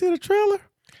the trailer?"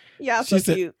 Y'all so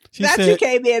cute. You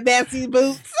came in Betsy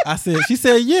boots. She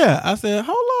said, yeah. I said,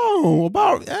 hold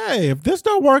on. If this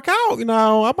don't work out,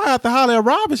 I might have to holler at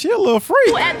Robin. She a little freak.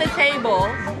 Who at the table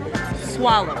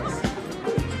swallows?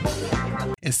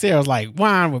 And Sarah's like,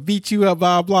 wine will beat you up,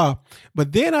 blah, blah.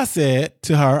 But then I said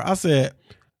to her,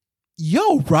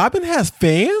 yo, Robin has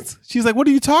fans? She's like, what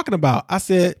are you talking about? I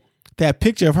said, that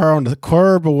picture of her on the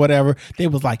curb or whatever, they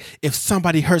was like, if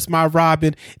somebody hurts my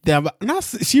Robin,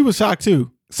 she was shocked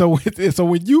too. So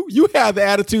when you have the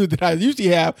attitude that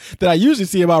I usually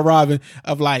see about Robin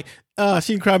of like,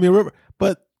 she can cry me a river,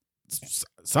 but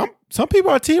some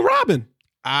people are Team Robin.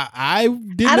 I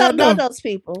did I not don't know those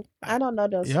people. I don't know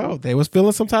those people. They was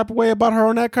feeling some type of way about her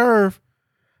on that curve.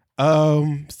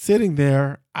 Sitting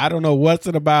there. I don't know what's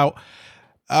it about.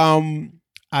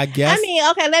 I guess. I mean,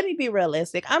 okay, let me be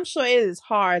realistic. I'm sure it is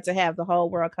hard to have the whole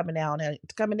world coming down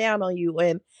on you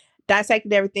and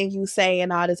dissecting everything you say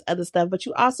and all this other stuff. But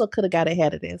you also could have got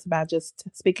ahead of this by just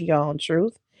speaking your own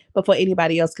truth before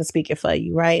anybody else can speak it for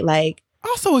you, right? Like,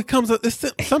 also,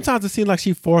 sometimes it seems like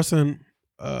she's forcing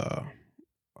a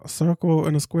circle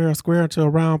and a square into a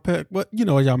round peg. But you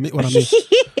know what I mean?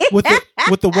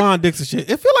 with the Juan Dixon shit,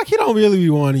 it feel like he don't really be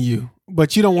wanting you,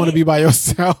 but you don't want to be by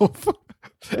yourself.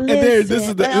 And this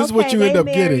is what you end up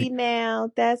getting.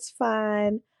 Now that's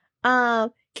fine.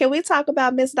 Can we talk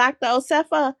about Miss Dr.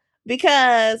 Osefa?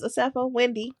 Because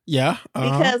Wendy. Yeah.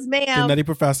 Because ma'am, the Nutty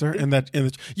Professor and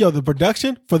the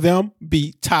production for them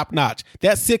be top notch.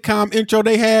 That sitcom intro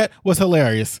they had was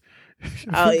hilarious.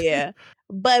 Oh yeah.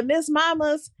 But Miss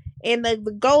Mamas and the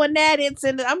going at it,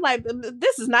 and I'm like,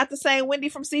 this is not the same Wendy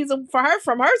from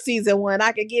her season one.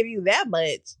 I could give you that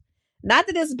much. Not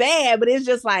that it's bad, but it's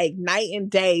just like night and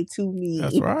day to me.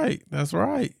 That's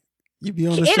right. You be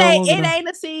on the show. It ain't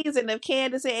a season if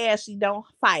Candace and Ashley don't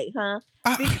fight, huh?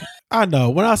 I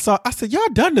know. When I said, y'all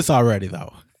done this already,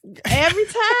 though. Every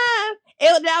time.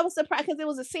 I was surprised because it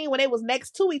was a scene when they was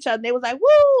next to each other. And they was like,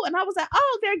 woo. And I was like,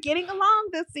 oh, they're getting along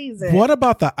this season. What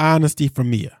about the honesty from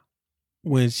Mia?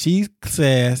 When she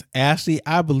says, Ashley,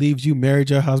 I believe you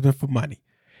married your husband for money.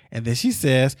 And then she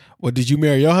says, well, did you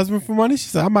marry your husband for money? She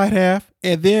said, I might have.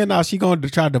 And then now she going to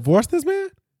try to divorce this man?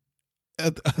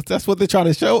 That's what they're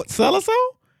trying to sell us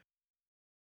on?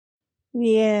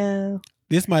 Yeah.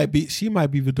 She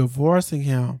might be divorcing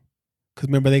him. Because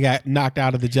remember, they got knocked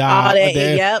out of the job.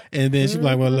 Yep. And then she's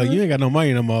like, well, look, you ain't got no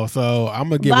money no more. So I'm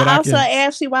going to get what I can. But also,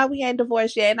 Ashley, why we ain't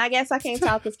divorced yet? And I guess I can't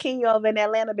talk because Kenya over in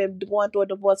Atlanta been going through a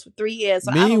divorce for 3 years.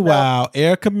 So meanwhile,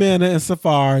 Erica Mena and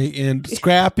Safari and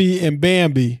Scrappy and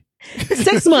Bambi.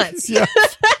 6 months. Yeah.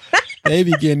 They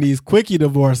be getting these quickie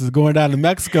divorces, going down to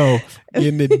Mexico,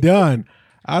 getting it done.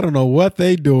 I don't know what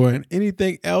they doing.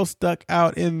 Anything else stuck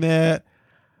out in that?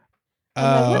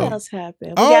 What else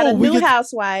happened? We got a new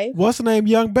housewife. What's her name?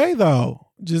 Young Bay though.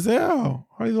 Giselle.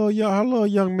 Her little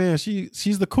young man.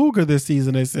 She's the cougar this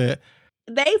season. They said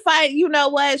they fight. You know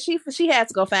what? She has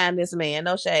to go find this man.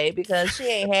 No shade, because she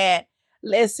ain't had.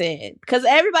 Listen, because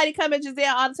everybody come at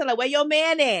Giselle all the time like, where your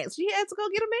man at? She has to go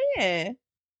get a man.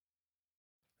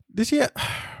 Did she?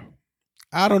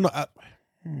 I don't know.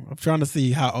 I'm trying to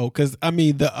see how old. Because I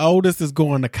mean, the oldest is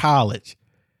going to college.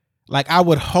 Like I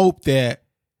would hope that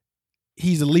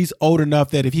he's at least old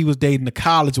enough that if he was dating the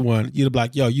college one, you'd be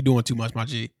like, yo, you doing too much, my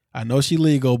G. I know she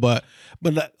legal, but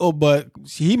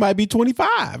he might be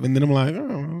 25. And then I'm like,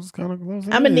 oh, it's kind of close.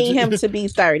 I'm going to need him to be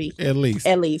 30. At least.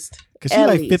 Because she's at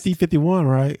like least. 50, 51,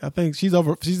 right? I think she's in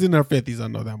her 50s. I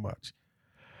know that much.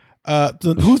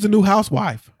 Who's the new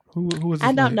housewife? Who is this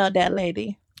I don't lady? know that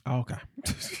lady. Oh, okay.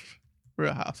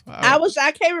 Real housewife.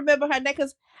 I can't remember her name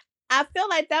because I feel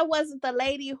like that wasn't the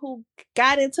lady who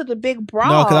got into the big brawl.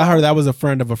 No, because I heard that was a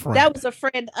friend of a friend. That was a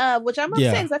friend of, which I'm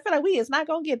upset because I feel like we is not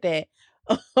going to get that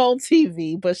on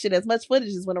TV. But shit, as much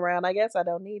footage as went around, I guess I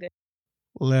don't need it.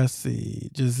 Let's see.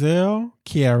 Giselle,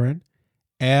 Karen,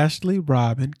 Ashley,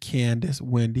 Robin, Candace,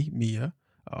 Wendy, Mia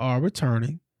are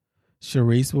returning.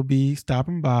 Sharice will be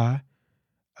stopping by.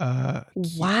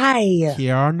 Why?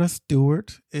 Kiana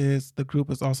Stewart the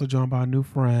group is also joined by a new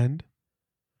friend.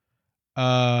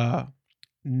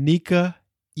 Nika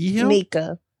Ihim.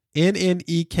 Nika.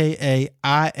 Nnekaihim.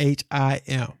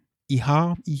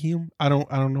 Ihim. I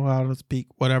don't know how to speak.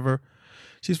 Whatever.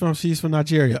 She's from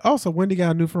Nigeria. Also, Wendy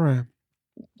got a new friend.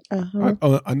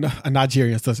 A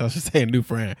Nigerian sister. I should say a new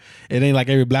friend. It ain't like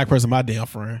every black person my damn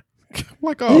friend.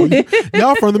 Like, oh,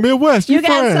 y'all from the Midwest. You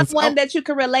got friends. someone that you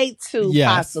can relate to,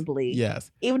 possibly. Yes.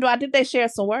 Even though I think they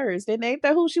shared some words. Ain't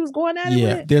that who she was going at it with?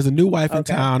 Yeah. There's a new wife in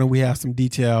town, and we have some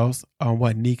details on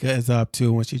what Nika is up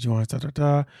to when she joins.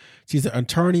 She's an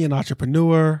attorney and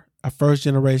entrepreneur, a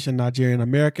first-generation Nigerian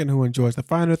American who enjoys the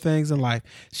finer things in life.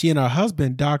 She and her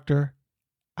husband, Dr.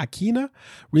 Akina,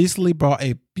 recently bought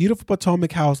a beautiful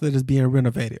Potomac house that is being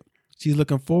renovated. She's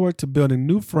looking forward to building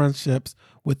new friendships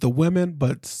with the women,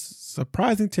 but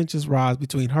surprising tensions rise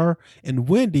between her and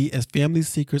Wendy as family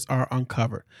secrets are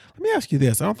uncovered. Let me ask you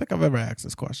this. I don't think I've ever asked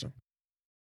this question.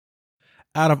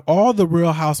 Out of all the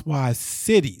Real Housewives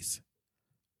cities,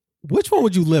 which one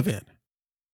would you live in?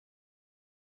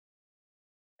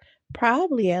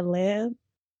 Probably Atlanta.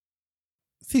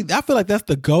 See, I feel like that's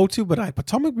the go-to, but like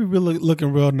Potomac be really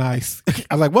looking real nice.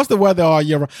 I was like, what's the weather all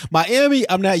year round? Miami,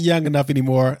 I'm not young enough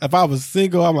anymore. If I was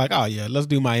single, I'm like, oh yeah, let's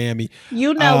do Miami.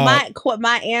 You know,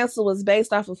 my answer was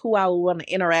based off of who I would want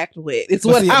to interact with. It's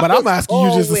but I'm asking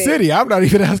you just a city. I'm not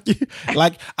even asking you.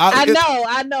 Like I know.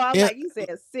 I'm like, you said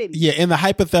city. Yeah, in the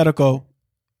hypothetical,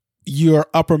 you're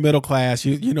upper middle class.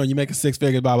 You know, you make a 6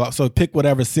 figures, blah blah. So pick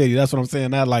whatever city. That's what I'm saying.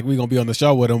 Not like we're gonna be on the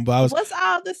show with them. But what's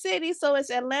all the cities? So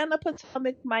it's Atlanta,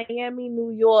 Potomac, Miami,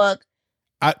 New York.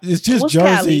 It's just what's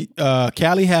Jersey.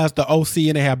 Cali has the OC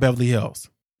and they have Beverly Hills.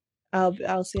 Oh, OC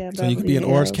and Beverly So you could be in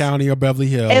Orange County or Beverly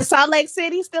Hills. Is Salt Lake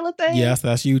City still a thing? Yes,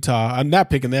 that's Utah. I'm not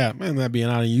picking that. I'm not being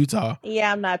out in Utah.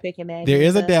 Yeah, I'm not picking that. There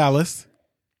is a Dallas.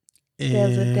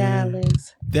 There's a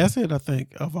Dallas. That's it, I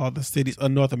think, of all the cities,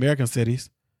 North American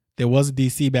cities. There was a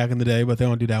DC back in the day, but they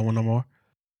don't do that one no more.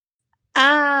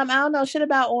 I don't know shit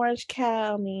about Orange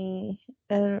County.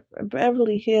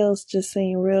 Beverly Hills just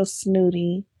seem real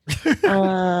snooty.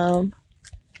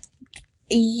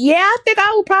 Yeah, I think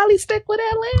I would probably stick with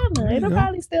Atlanta. It'll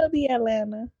probably still be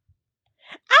Atlanta.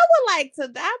 I might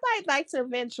like to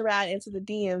venture out into the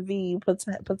DMV,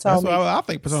 Potomac. I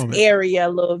think Potomac area a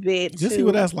little bit. Just see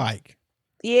what that's like.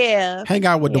 Yeah. Hang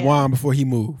out with Dewan before he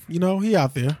move. You know, he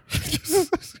out there.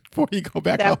 Before he go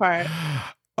back that home. Part.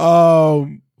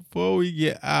 Before we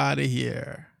get out of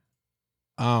here,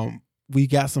 we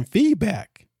got some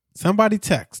feedback. Somebody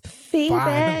text.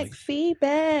 Feedback.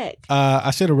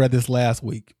 I should have read this last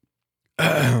week.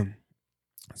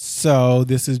 So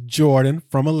this is Jordan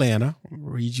from Atlanta. I'll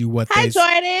read you what Hi,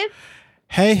 Jordan.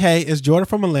 Hey, it's Jordan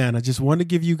from Atlanta. Just wanted to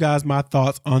give you guys my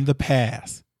thoughts on the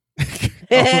past.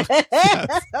 Okay.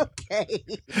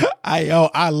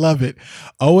 I love it.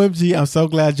 OMG, I'm so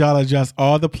glad y'all addressed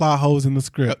all the plot holes in the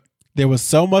script. There was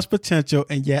so much potential,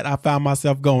 and yet I found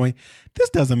myself going, this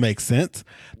doesn't make sense.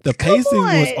 The pacing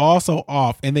was also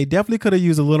off, and they definitely could have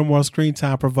used a little more screen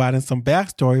time providing some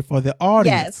backstory for the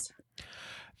audience. Yes.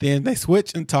 Then they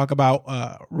switch and talk about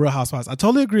Real Housewives. I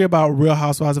totally agree about Real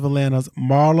Housewives of Atlanta's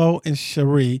Marlo and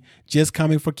Cherie just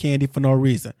coming for Kandi for no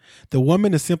reason. The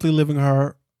woman is simply living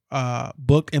her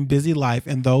booked and busy life,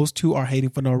 and those two are hating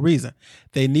for no reason.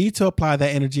 They need to apply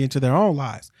that energy into their own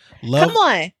lives. Come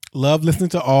on. Love listening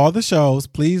to all the shows.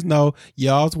 Please know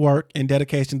y'all's work and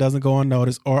dedication doesn't go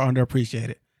unnoticed or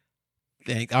underappreciated.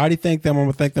 Thanks. I already thanked them. I'm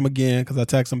gonna thank them again because I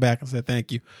texted them back and said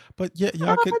thank you. But yeah,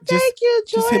 y'all could thank you,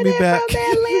 Jordan, just hit me back from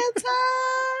Atlanta.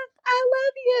 I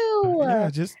love you. Yeah,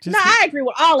 just no, I agree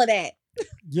with all of that.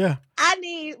 Yeah, I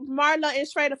need Marla and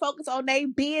Shrey to focus on their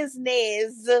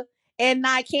business and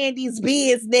not Kandi's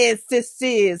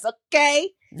businesses. Okay,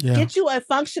 get you a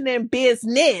functioning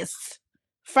business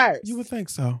first. You would think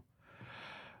so.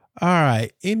 All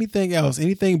right. Anything else?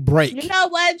 Anything break? You know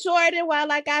what, Jordan?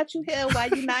 While I got you here, while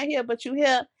you're not here, but you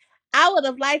here, I would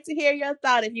have liked to hear your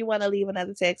thought if you want to leave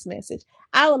another text message.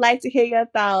 I would like to hear your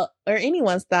thought or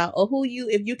anyone's thought or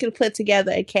if you can put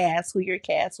together a cast, who your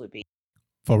cast would be.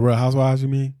 For Real Housewives, you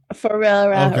mean? For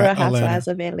Real Housewives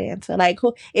of Atlanta. Like,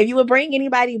 if you would bring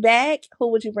anybody back, who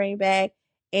would you bring back?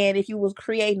 And if you was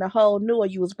creating a whole new, or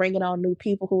you was bringing on new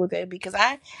people, who would that be? Because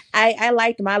I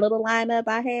liked my little lineup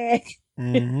I had.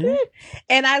 Mm-hmm.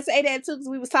 And I say that too because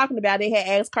we was talking about they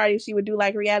had asked Cardi if she would do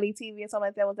like reality TV and something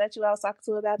like that. Was that you I was talking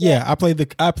to about that? Yeah, I played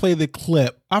the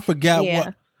clip. I forgot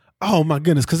what. Oh my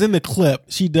goodness! Because in the clip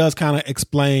she does kind of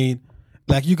explain,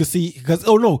 like you can see because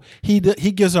he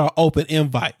gives her an open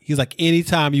invite. He's like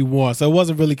anytime you want, so it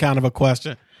wasn't really kind of a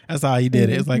question. That's how he did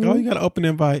it. It's like you got an open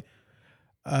invite.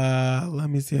 Let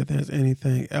me see if there's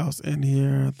anything else in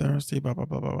here. Thirsty, blah blah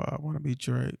blah blah blah. I want to be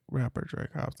Drake, rapper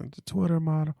Drake Hobson, the Twitter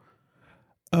model.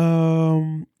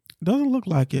 Doesn't look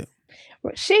like it.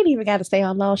 She ain't even got to stay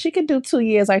on long. She could do 2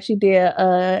 years like she did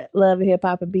Love and Hip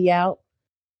Hop and be out.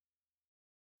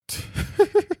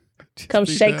 Come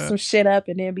shake some shit up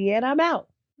and then be in. I'm out.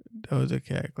 Doja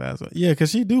Cat class. Yeah,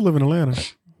 because she do live in Atlanta.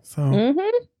 So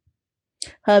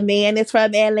her man is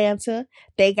from Atlanta.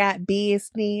 They got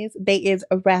business. They is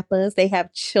rappers. They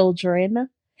have children.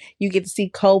 You get to see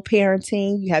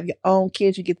co-parenting. You have your own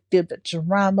kids. You get to feel the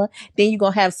drama. Then you're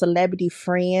going to have celebrity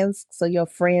friends. So your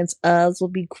friends' will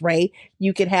be great.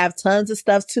 You could have tons of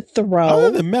stuff to throw.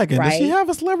 Other than Megan, right? Does she have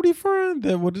a celebrity friend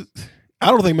that would... I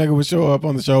don't think Megan would show up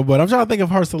on the show, but I'm trying to think of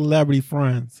her celebrity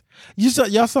friends.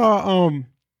 Y'all saw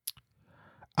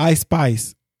Ice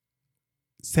Spice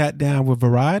sat down with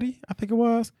Variety, I think it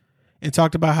was, and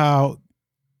talked about how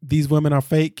these women are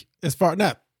fake as far,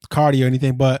 not Cardi or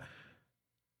anything, but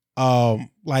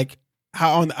like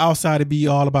how on the outside it'd be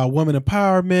all about women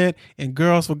empowerment and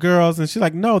girls for girls, and she's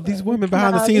like, no, these women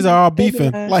behind the scenes are all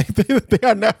beefing. Like they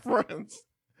are not friends.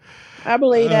 I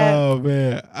believe that. Oh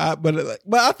man,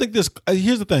 but I think this.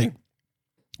 Here's the thing: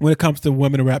 when it comes to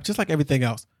women in rap, just like everything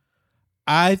else,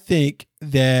 I think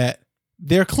that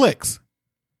they're cliques,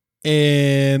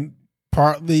 and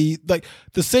partly like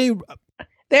the same.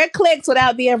 They're cliques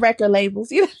without being record labels.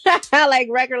 You know how like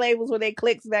record labels were they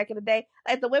cliques back in the day?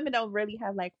 Like the women don't really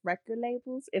have like record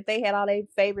labels. If they had all their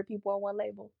favorite people on one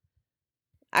label,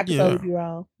 I could totally be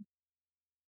wrong.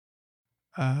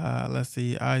 Let's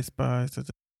see. Ice Spice. I'm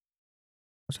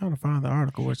trying to find the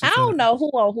article. I don't know who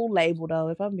on who label though,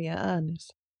 if I'm being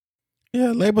honest.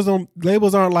 Yeah, labels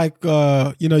aren't like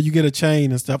you get a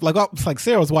chain and stuff. Like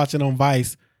Sarah was watching on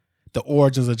Vice the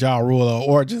origins of Ja Rule or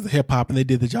origins of hip hop, and they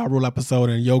did the Ja Rule episode,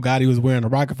 and Yo Gotti was wearing a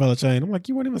Rockefeller chain. I'm like,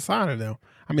 you weren't even signed to them.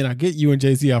 I mean, I get you and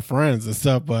Jay-Z are friends and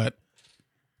stuff, but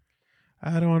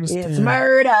I don't understand. It's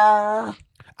murder. I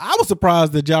was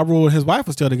surprised that Ja Rule and his wife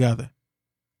were still together,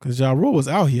 because Ja Rule was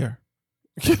out here.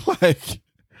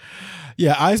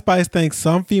 Ice Spice thinks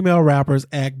some female rappers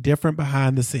act different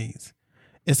behind the scenes.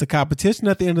 It's a competition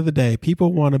at the end of the day.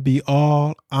 People want to be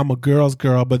all, I'm a girl's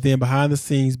girl, but then behind the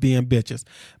scenes being bitches.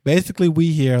 Basically, we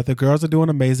hear the girls are doing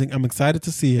amazing. I'm excited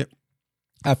to see it.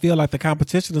 I feel like the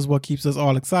competition is what keeps us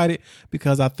all excited,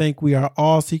 because I think we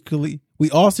all secretly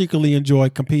enjoy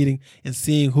competing and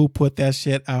seeing who put that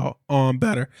shit out on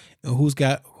better and who's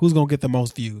going to get the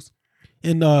most views.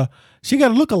 And she got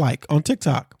a lookalike on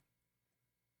TikTok.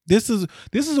 This is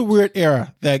a weird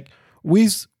era that we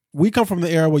come from the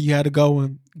era where you had to go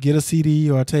and get a CD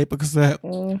or a tape or cassette.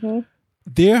 Mm-hmm.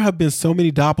 There have been so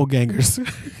many doppelgangers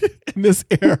in this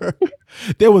era.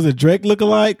 There was a Drake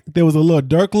lookalike. There was a Lil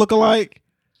Durk lookalike.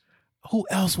 Who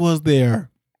else was there?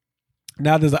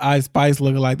 Now there's an Ice Spice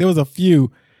lookalike. There was a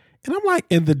few. And I'm like,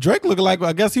 and the Drake lookalike,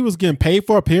 I guess he was getting paid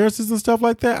for appearances and stuff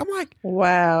like that. I'm like,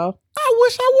 wow. I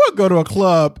wish I would go to a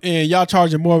club and y'all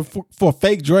charging more for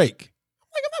fake Drake.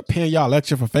 I'm not paying y'all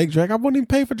extra for fake Drake. I wouldn't even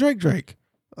pay for Drake.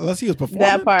 Unless he was performing.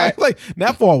 That part. Like,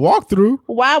 not for a walkthrough.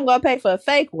 Why I'm going to pay for a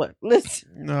fake one?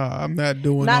 Listen. No, I'm not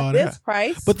doing not all this that.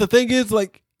 price. But the thing is,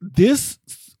 like, this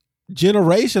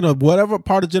generation of whatever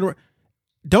part of generation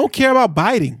don't care about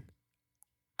biting.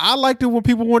 I liked it when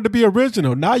people wanted to be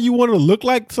original. Now you want to look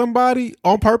like somebody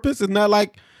on purpose. It's not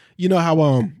like, you know how,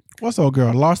 what's the old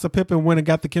girl? Larsa Pippen went and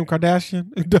got the Kim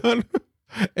Kardashian done.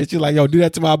 And she's like, yo, do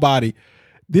that to my body.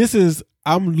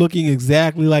 I'm looking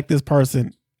exactly like this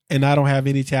person. And I don't have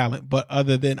any talent, but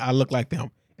other than I look like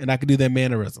them and I can do their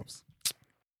mannerisms.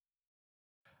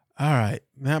 All right.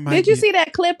 Did you see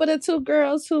that clip of the two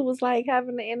girls who was like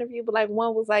having the interview, but like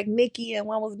one was like Nicki and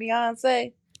one was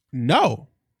Beyonce? No.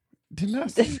 Did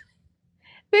not see. I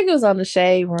think it was on the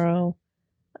Shade Room.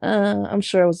 I'm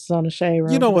sure it was on the Shade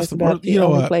Room. You know what's the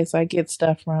only place I get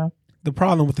stuff from. The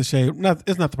problem with the Shade,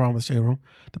 it's not the problem with the Shade Room.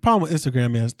 The problem with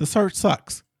Instagram is the search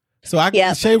sucks. So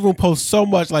the Shade Room posts so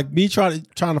much, like me trying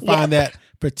to find that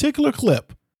particular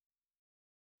clip.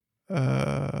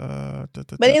 But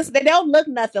they don't look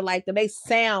nothing like them. They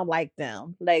sound like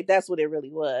them. Like that's what it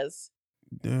really was.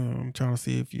 I'm trying to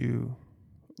see if you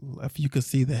could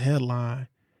see the headline: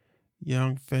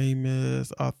 Young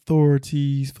Famous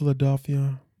Authorities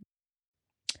Philadelphia.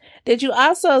 Did you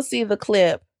also see the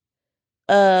clip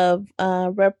of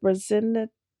Representative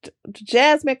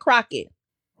Jasmine Crockett?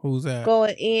 Who's that?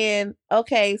 Going in.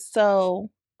 Okay,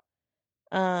 so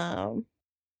I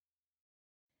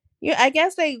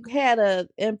guess they had a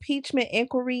impeachment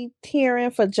inquiry hearing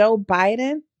for Joe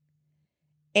Biden.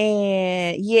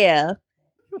 And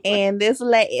and this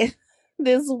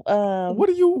what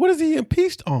is he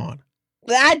impeached on?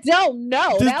 I don't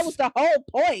know. That was the whole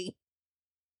point.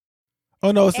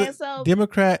 Oh no, it's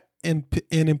Democrat in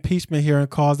impeachment hearing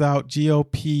calls out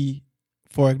GOP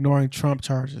for ignoring Trump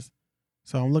charges.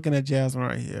 So I'm looking at Jasmine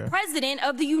right here. President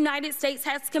of the United States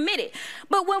has committed.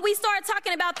 But when we start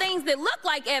talking about things that look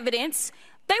like evidence,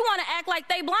 they want to act like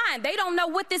they blind. They don't know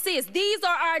what this is. These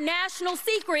are our national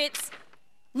secrets.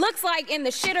 Looks like in the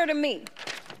shitter to me.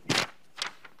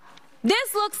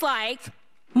 This looks like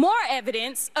more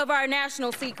evidence of our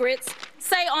national secrets,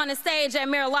 say on a stage at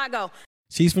Mar-a-Lago.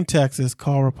 She's from Texas.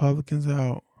 Call Republicans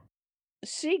out.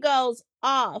 She goes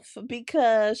off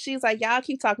because she's like, y'all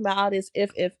keep talking about all this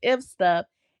if stuff.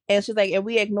 And she's like, and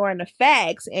we ignoring the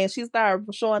facts. And she started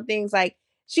showing things like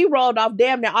she rolled off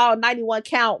damn near all 91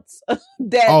 counts.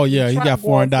 That oh, yeah. He got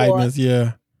 4 indictments.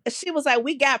 Yeah. She was like,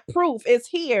 we got proof. It's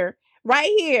here,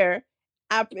 right here.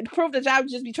 Proof that y'all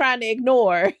just be trying to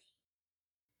ignore.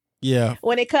 Yeah.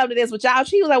 When it comes to this with y'all,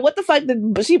 she was like, what the fuck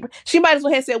did she might as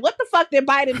well have said, what the fuck did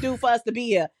Biden do for us to be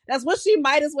here? That's what she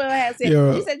might as well have said.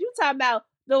 Yeah. She said, you talking about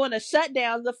doing a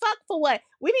shutdown. The fuck for what?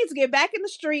 We need to get back in the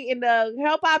street and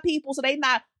help our people so they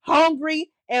not hungry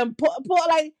and poor.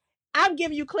 Like, I'm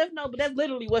giving you Cliff Note, but that's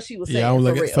literally what she was saying. Yeah, I'm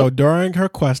looking. So during her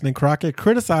questioning, Crockett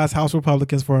criticized House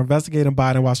Republicans for investigating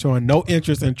Biden while showing no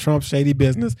interest in Trump's shady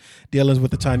business dealings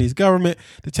with the Chinese government.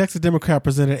 The Texas Democrat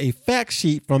presented a fact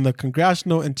sheet from the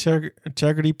Congressional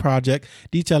Integrity Project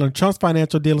detailing Trump's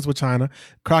financial dealings with China.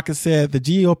 Crockett said the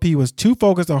GOP was too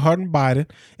focused on hurting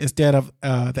Biden instead of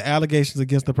the allegations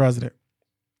against the president.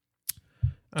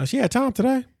 She had time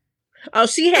today. Oh,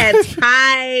 she had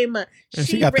time. And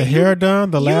she got the hair done,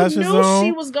 the lashes on. You knew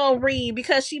she was going to read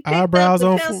because she picked eyebrows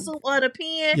up the pencil or the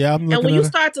pen. Yeah, I'm looking and when at you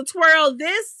start to twirl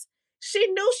this, she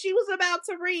knew she was about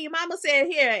to read. Mama said,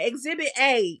 here, Exhibit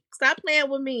A. Stop playing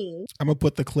with me. I'm going to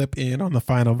put the clip in on the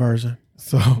final version.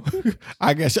 So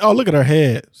I guess, look at her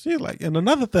head. She's like, and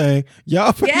another thing,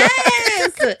 y'all. Yes.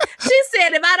 She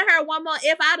said, if I'd have heard one more,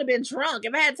 if I'd have been drunk,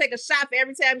 if I had to take a shot for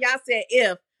every time y'all said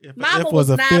if. Mama was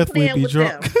not fifth, playing with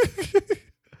them.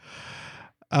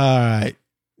 All right.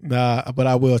 But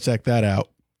I will check that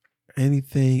out.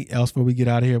 Anything else before we get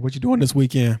out of here? What you doing this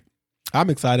weekend?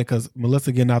 I'm excited because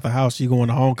Melissa getting out the house. She going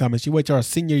to homecoming. She wait till her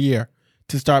senior year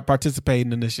to start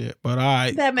participating in this shit. But all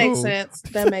right. That makes sense.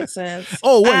 That makes sense.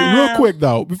 Oh, wait, real quick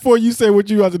though, before you say what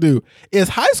you have to do, is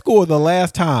high school the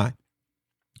last time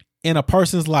in a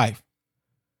person's life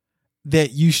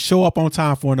that you show up on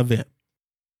time for an event?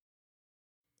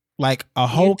 Like a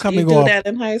homecoming you do that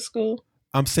in high school?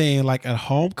 I'm saying like a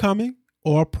homecoming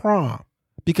or a prom.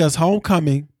 Because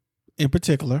homecoming in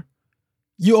particular,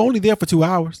 you're only there for 2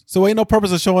 hours. So ain't no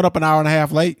purpose of showing up an hour and a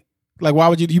half late. Like why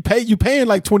would you paying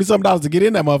like $20-something to get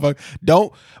in that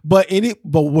motherfucker. But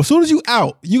as soon as you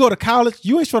out, you go to college,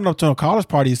 you ain't showing up to a college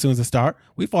party as soon as it start.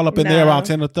 We fall up in there around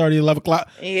 10 or 30, 11 o'clock.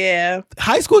 Yeah.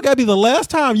 High school gotta be the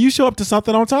last time you show up to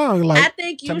something on time. Like I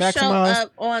think you show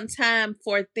up on time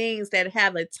for things that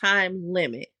have a time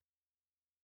limit.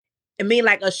 I mean,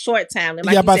 like a short time limit.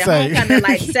 Like you said, homecoming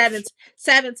like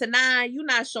 7 to 9. You're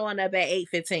not showing up at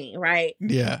 8:15, right?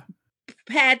 Yeah.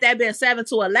 Had that been 7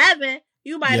 to 11,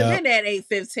 you might have been at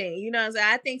 8:15. You know what I'm saying?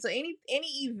 I think so. Any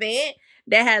event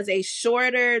that has a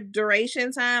shorter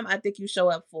duration time, I think you show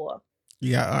up for.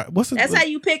 Yeah, all right. That's how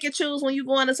you pick and choose when you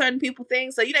go on to certain people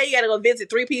things. So you got to go visit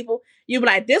 3 people. You be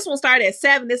like, this one started at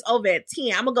 7, this over at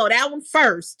 10. I'm gonna go that one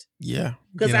first. Yeah,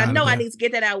 because I know I need to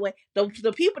get that out of the way.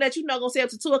 The people that you know gonna stay up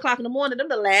to 2 o'clock in the morning, them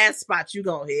the last spots you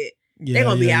gonna hit. They're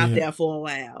gonna be out there for a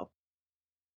while.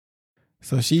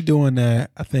 So she doing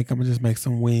that. I think I'm gonna just make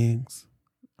some wings.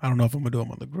 I don't know if I'm gonna do them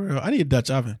on the grill. I need a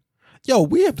Dutch oven. Yo,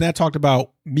 we have not talked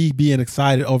about me being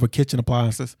excited over kitchen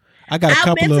appliances. I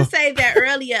meant to say that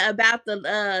earlier about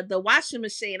the washing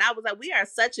machine. I was like, we are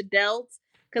such adults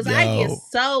because I get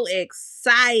so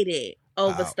excited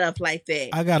over stuff like that.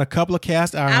 I got a couple of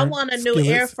cast iron. I want a new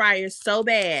air fryer so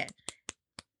bad.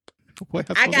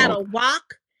 I got a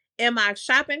wok in my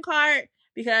shopping cart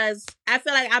because I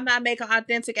feel like I'm not making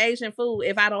authentic Asian food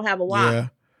if I don't have a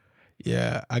wok.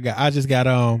 Yeah. I just got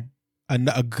a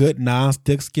good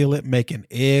non-stick skillet making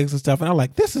eggs and stuff, and I'm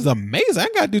like, this is amazing. I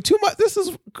ain't gotta do too much.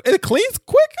 It cleans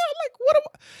quick.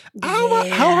 I'm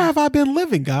like, how have I been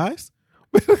living, guys?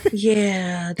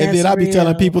 Yeah, that's and then I be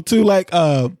telling people too, like,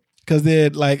 because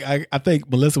then like I think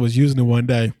Melissa was using it one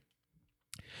day,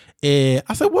 and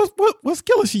I said, what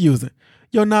skill is she using?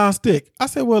 Your non-stick. I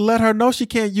said, well, let her know she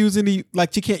can't use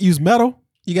she can't use metal.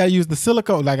 You gotta use the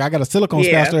silicone. Like I got a silicone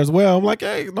spatula as well. I'm like,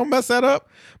 hey, don't mess that up.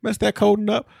 Mess that coating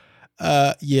up.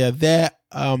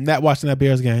 Not watching that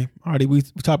Bears game. Already, we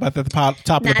talked about that at the top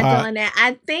of the pod. Not doing that.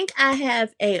 I think I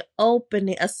have a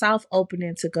soft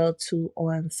opening to go to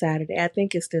on Saturday. I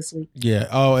think it's this week. Yeah.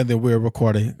 Oh, and then we're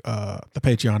recording the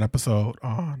Patreon episode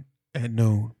at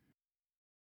noon.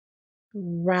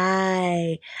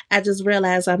 Right. I just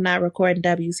realized I'm not recording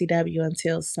WCW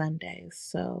until Sunday,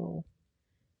 so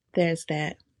there's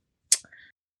that.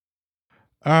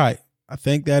 All right. I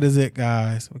think that is it,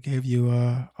 guys. We gave you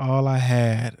all I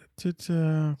had. Click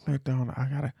on.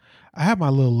 I have my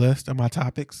little list of my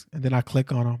topics, and then I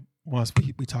click on them once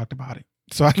we talked about it.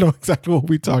 So I know exactly what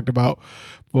we talked about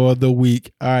for the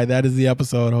week. All right, that is the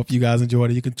episode. Hope you guys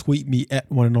enjoyed it. You can tweet me at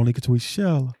one and only tweet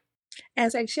Shell.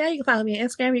 As I share, you can follow me on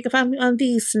Instagram. You can follow me on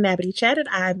the Snappity Chat.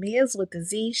 I'm Miz with the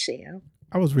Z Shell.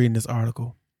 I was reading this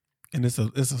article, and it's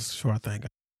a short thing.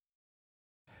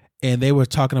 And they were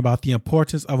talking about the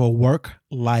importance of a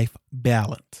work-life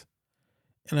balance.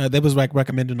 And they was like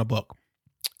recommending a book.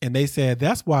 And they said,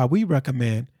 that's why we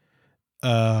recommend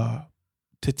to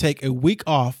take a week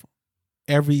off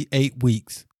every 8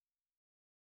 weeks.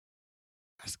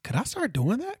 Could I start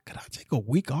doing that? Could I take a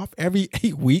week off every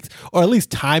 8 weeks? Or at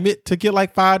least time it to get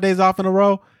like 5 days off in a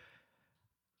row?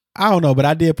 I don't know, but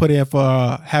I did put in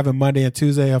for having Monday and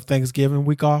Tuesday of Thanksgiving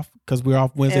week off because we're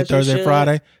off Wednesday, As you Thursday, should.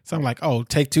 Friday. So I'm like, oh,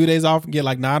 take 2 days off and get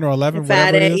like 9 or 11, whatever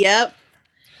it Friday, is. yep.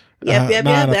 No, I don't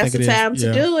That's think the it is. time to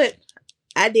Yeah. do it.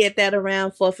 I did that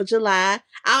around 4th of July.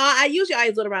 I usually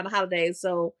always do it around the holidays.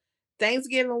 So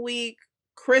Thanksgiving week,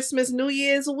 Christmas, New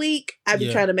Year's week, I be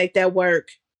Yeah. trying to make that work.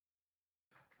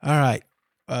 All right.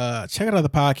 Check out other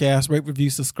podcasts, rate, review,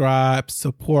 subscribe,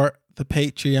 support the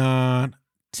Patreon,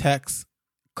 text,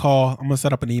 call. I'm going to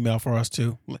set up an email for us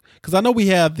too. Because I know we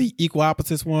have the Equal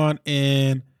Opposites one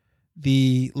and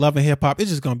the Love and Hip Hop. It's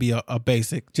just going to be a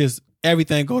basic. Just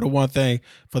everything go to one thing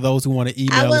for those who want to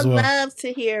email I would as well. love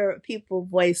to hear people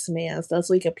voicemails so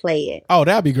we can play it. Oh,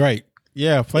 that'd be great.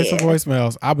 Yeah, play some Yeah.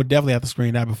 voicemails. I would definitely have to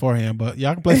screen that beforehand, but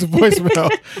y'all can play some voicemail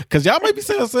because y'all might be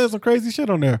saying some crazy shit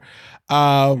on there.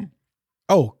 Call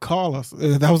us.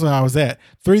 That was where I was at.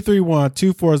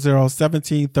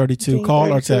 331-240-1732.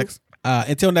 Call or text.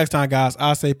 Until next time, guys,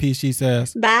 I say peace, she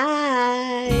says.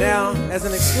 Bye. Now, as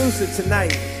an exclusive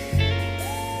tonight,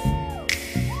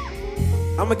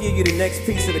 I'm going to give you the next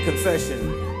piece of the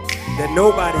confession that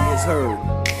nobody has heard.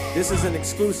 This is an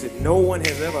exclusive. No one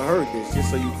has ever heard this, just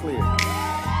so you clear.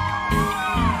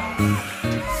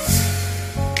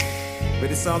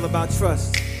 But it's all about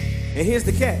trust. And here's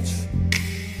the catch.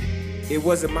 It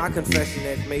wasn't my confession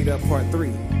that made up part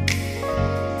 3.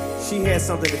 She had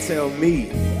something to tell me.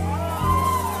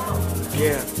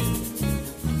 Yeah.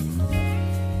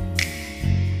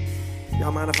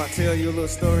 Y'all mind if I tell you a little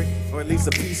story? Or at least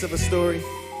a piece of a story?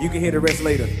 You can hear the rest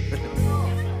later.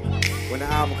 When the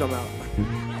album come out.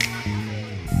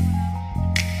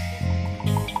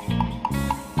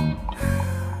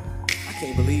 I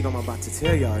can't believe I'm about to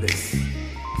tell y'all this.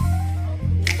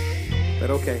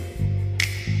 But okay.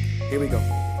 Here we go.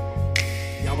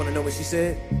 Y'all wanna know what she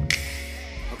said?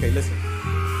 Okay, listen.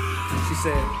 She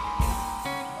said,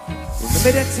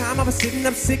 remember that time I was sitting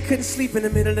up sick, couldn't sleep in the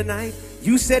middle of the night?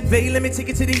 You said, babe, let me take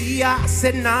you to the ER. I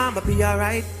said, nah, I'ma be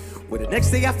alright. Well, the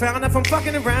next day I found out from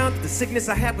fucking around the sickness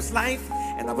I had was life.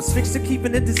 And I was fixed to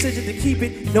keeping the decision to keep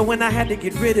it, knowing I had to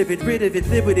get rid of it,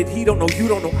 live with it. He don't know, you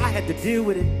don't know, I had to deal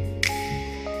with it.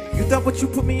 You thought what you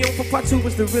put me on for part 2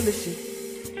 was the realest shit.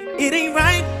 It ain't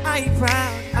right, I ain't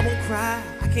proud, I won't cry,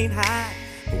 I can't hide.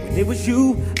 But when it was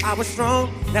you, I was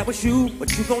strong, that was you,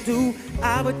 what you gon' do?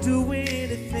 I would do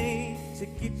anything to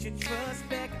get your trust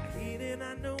back. I hate it,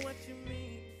 I know what you mean.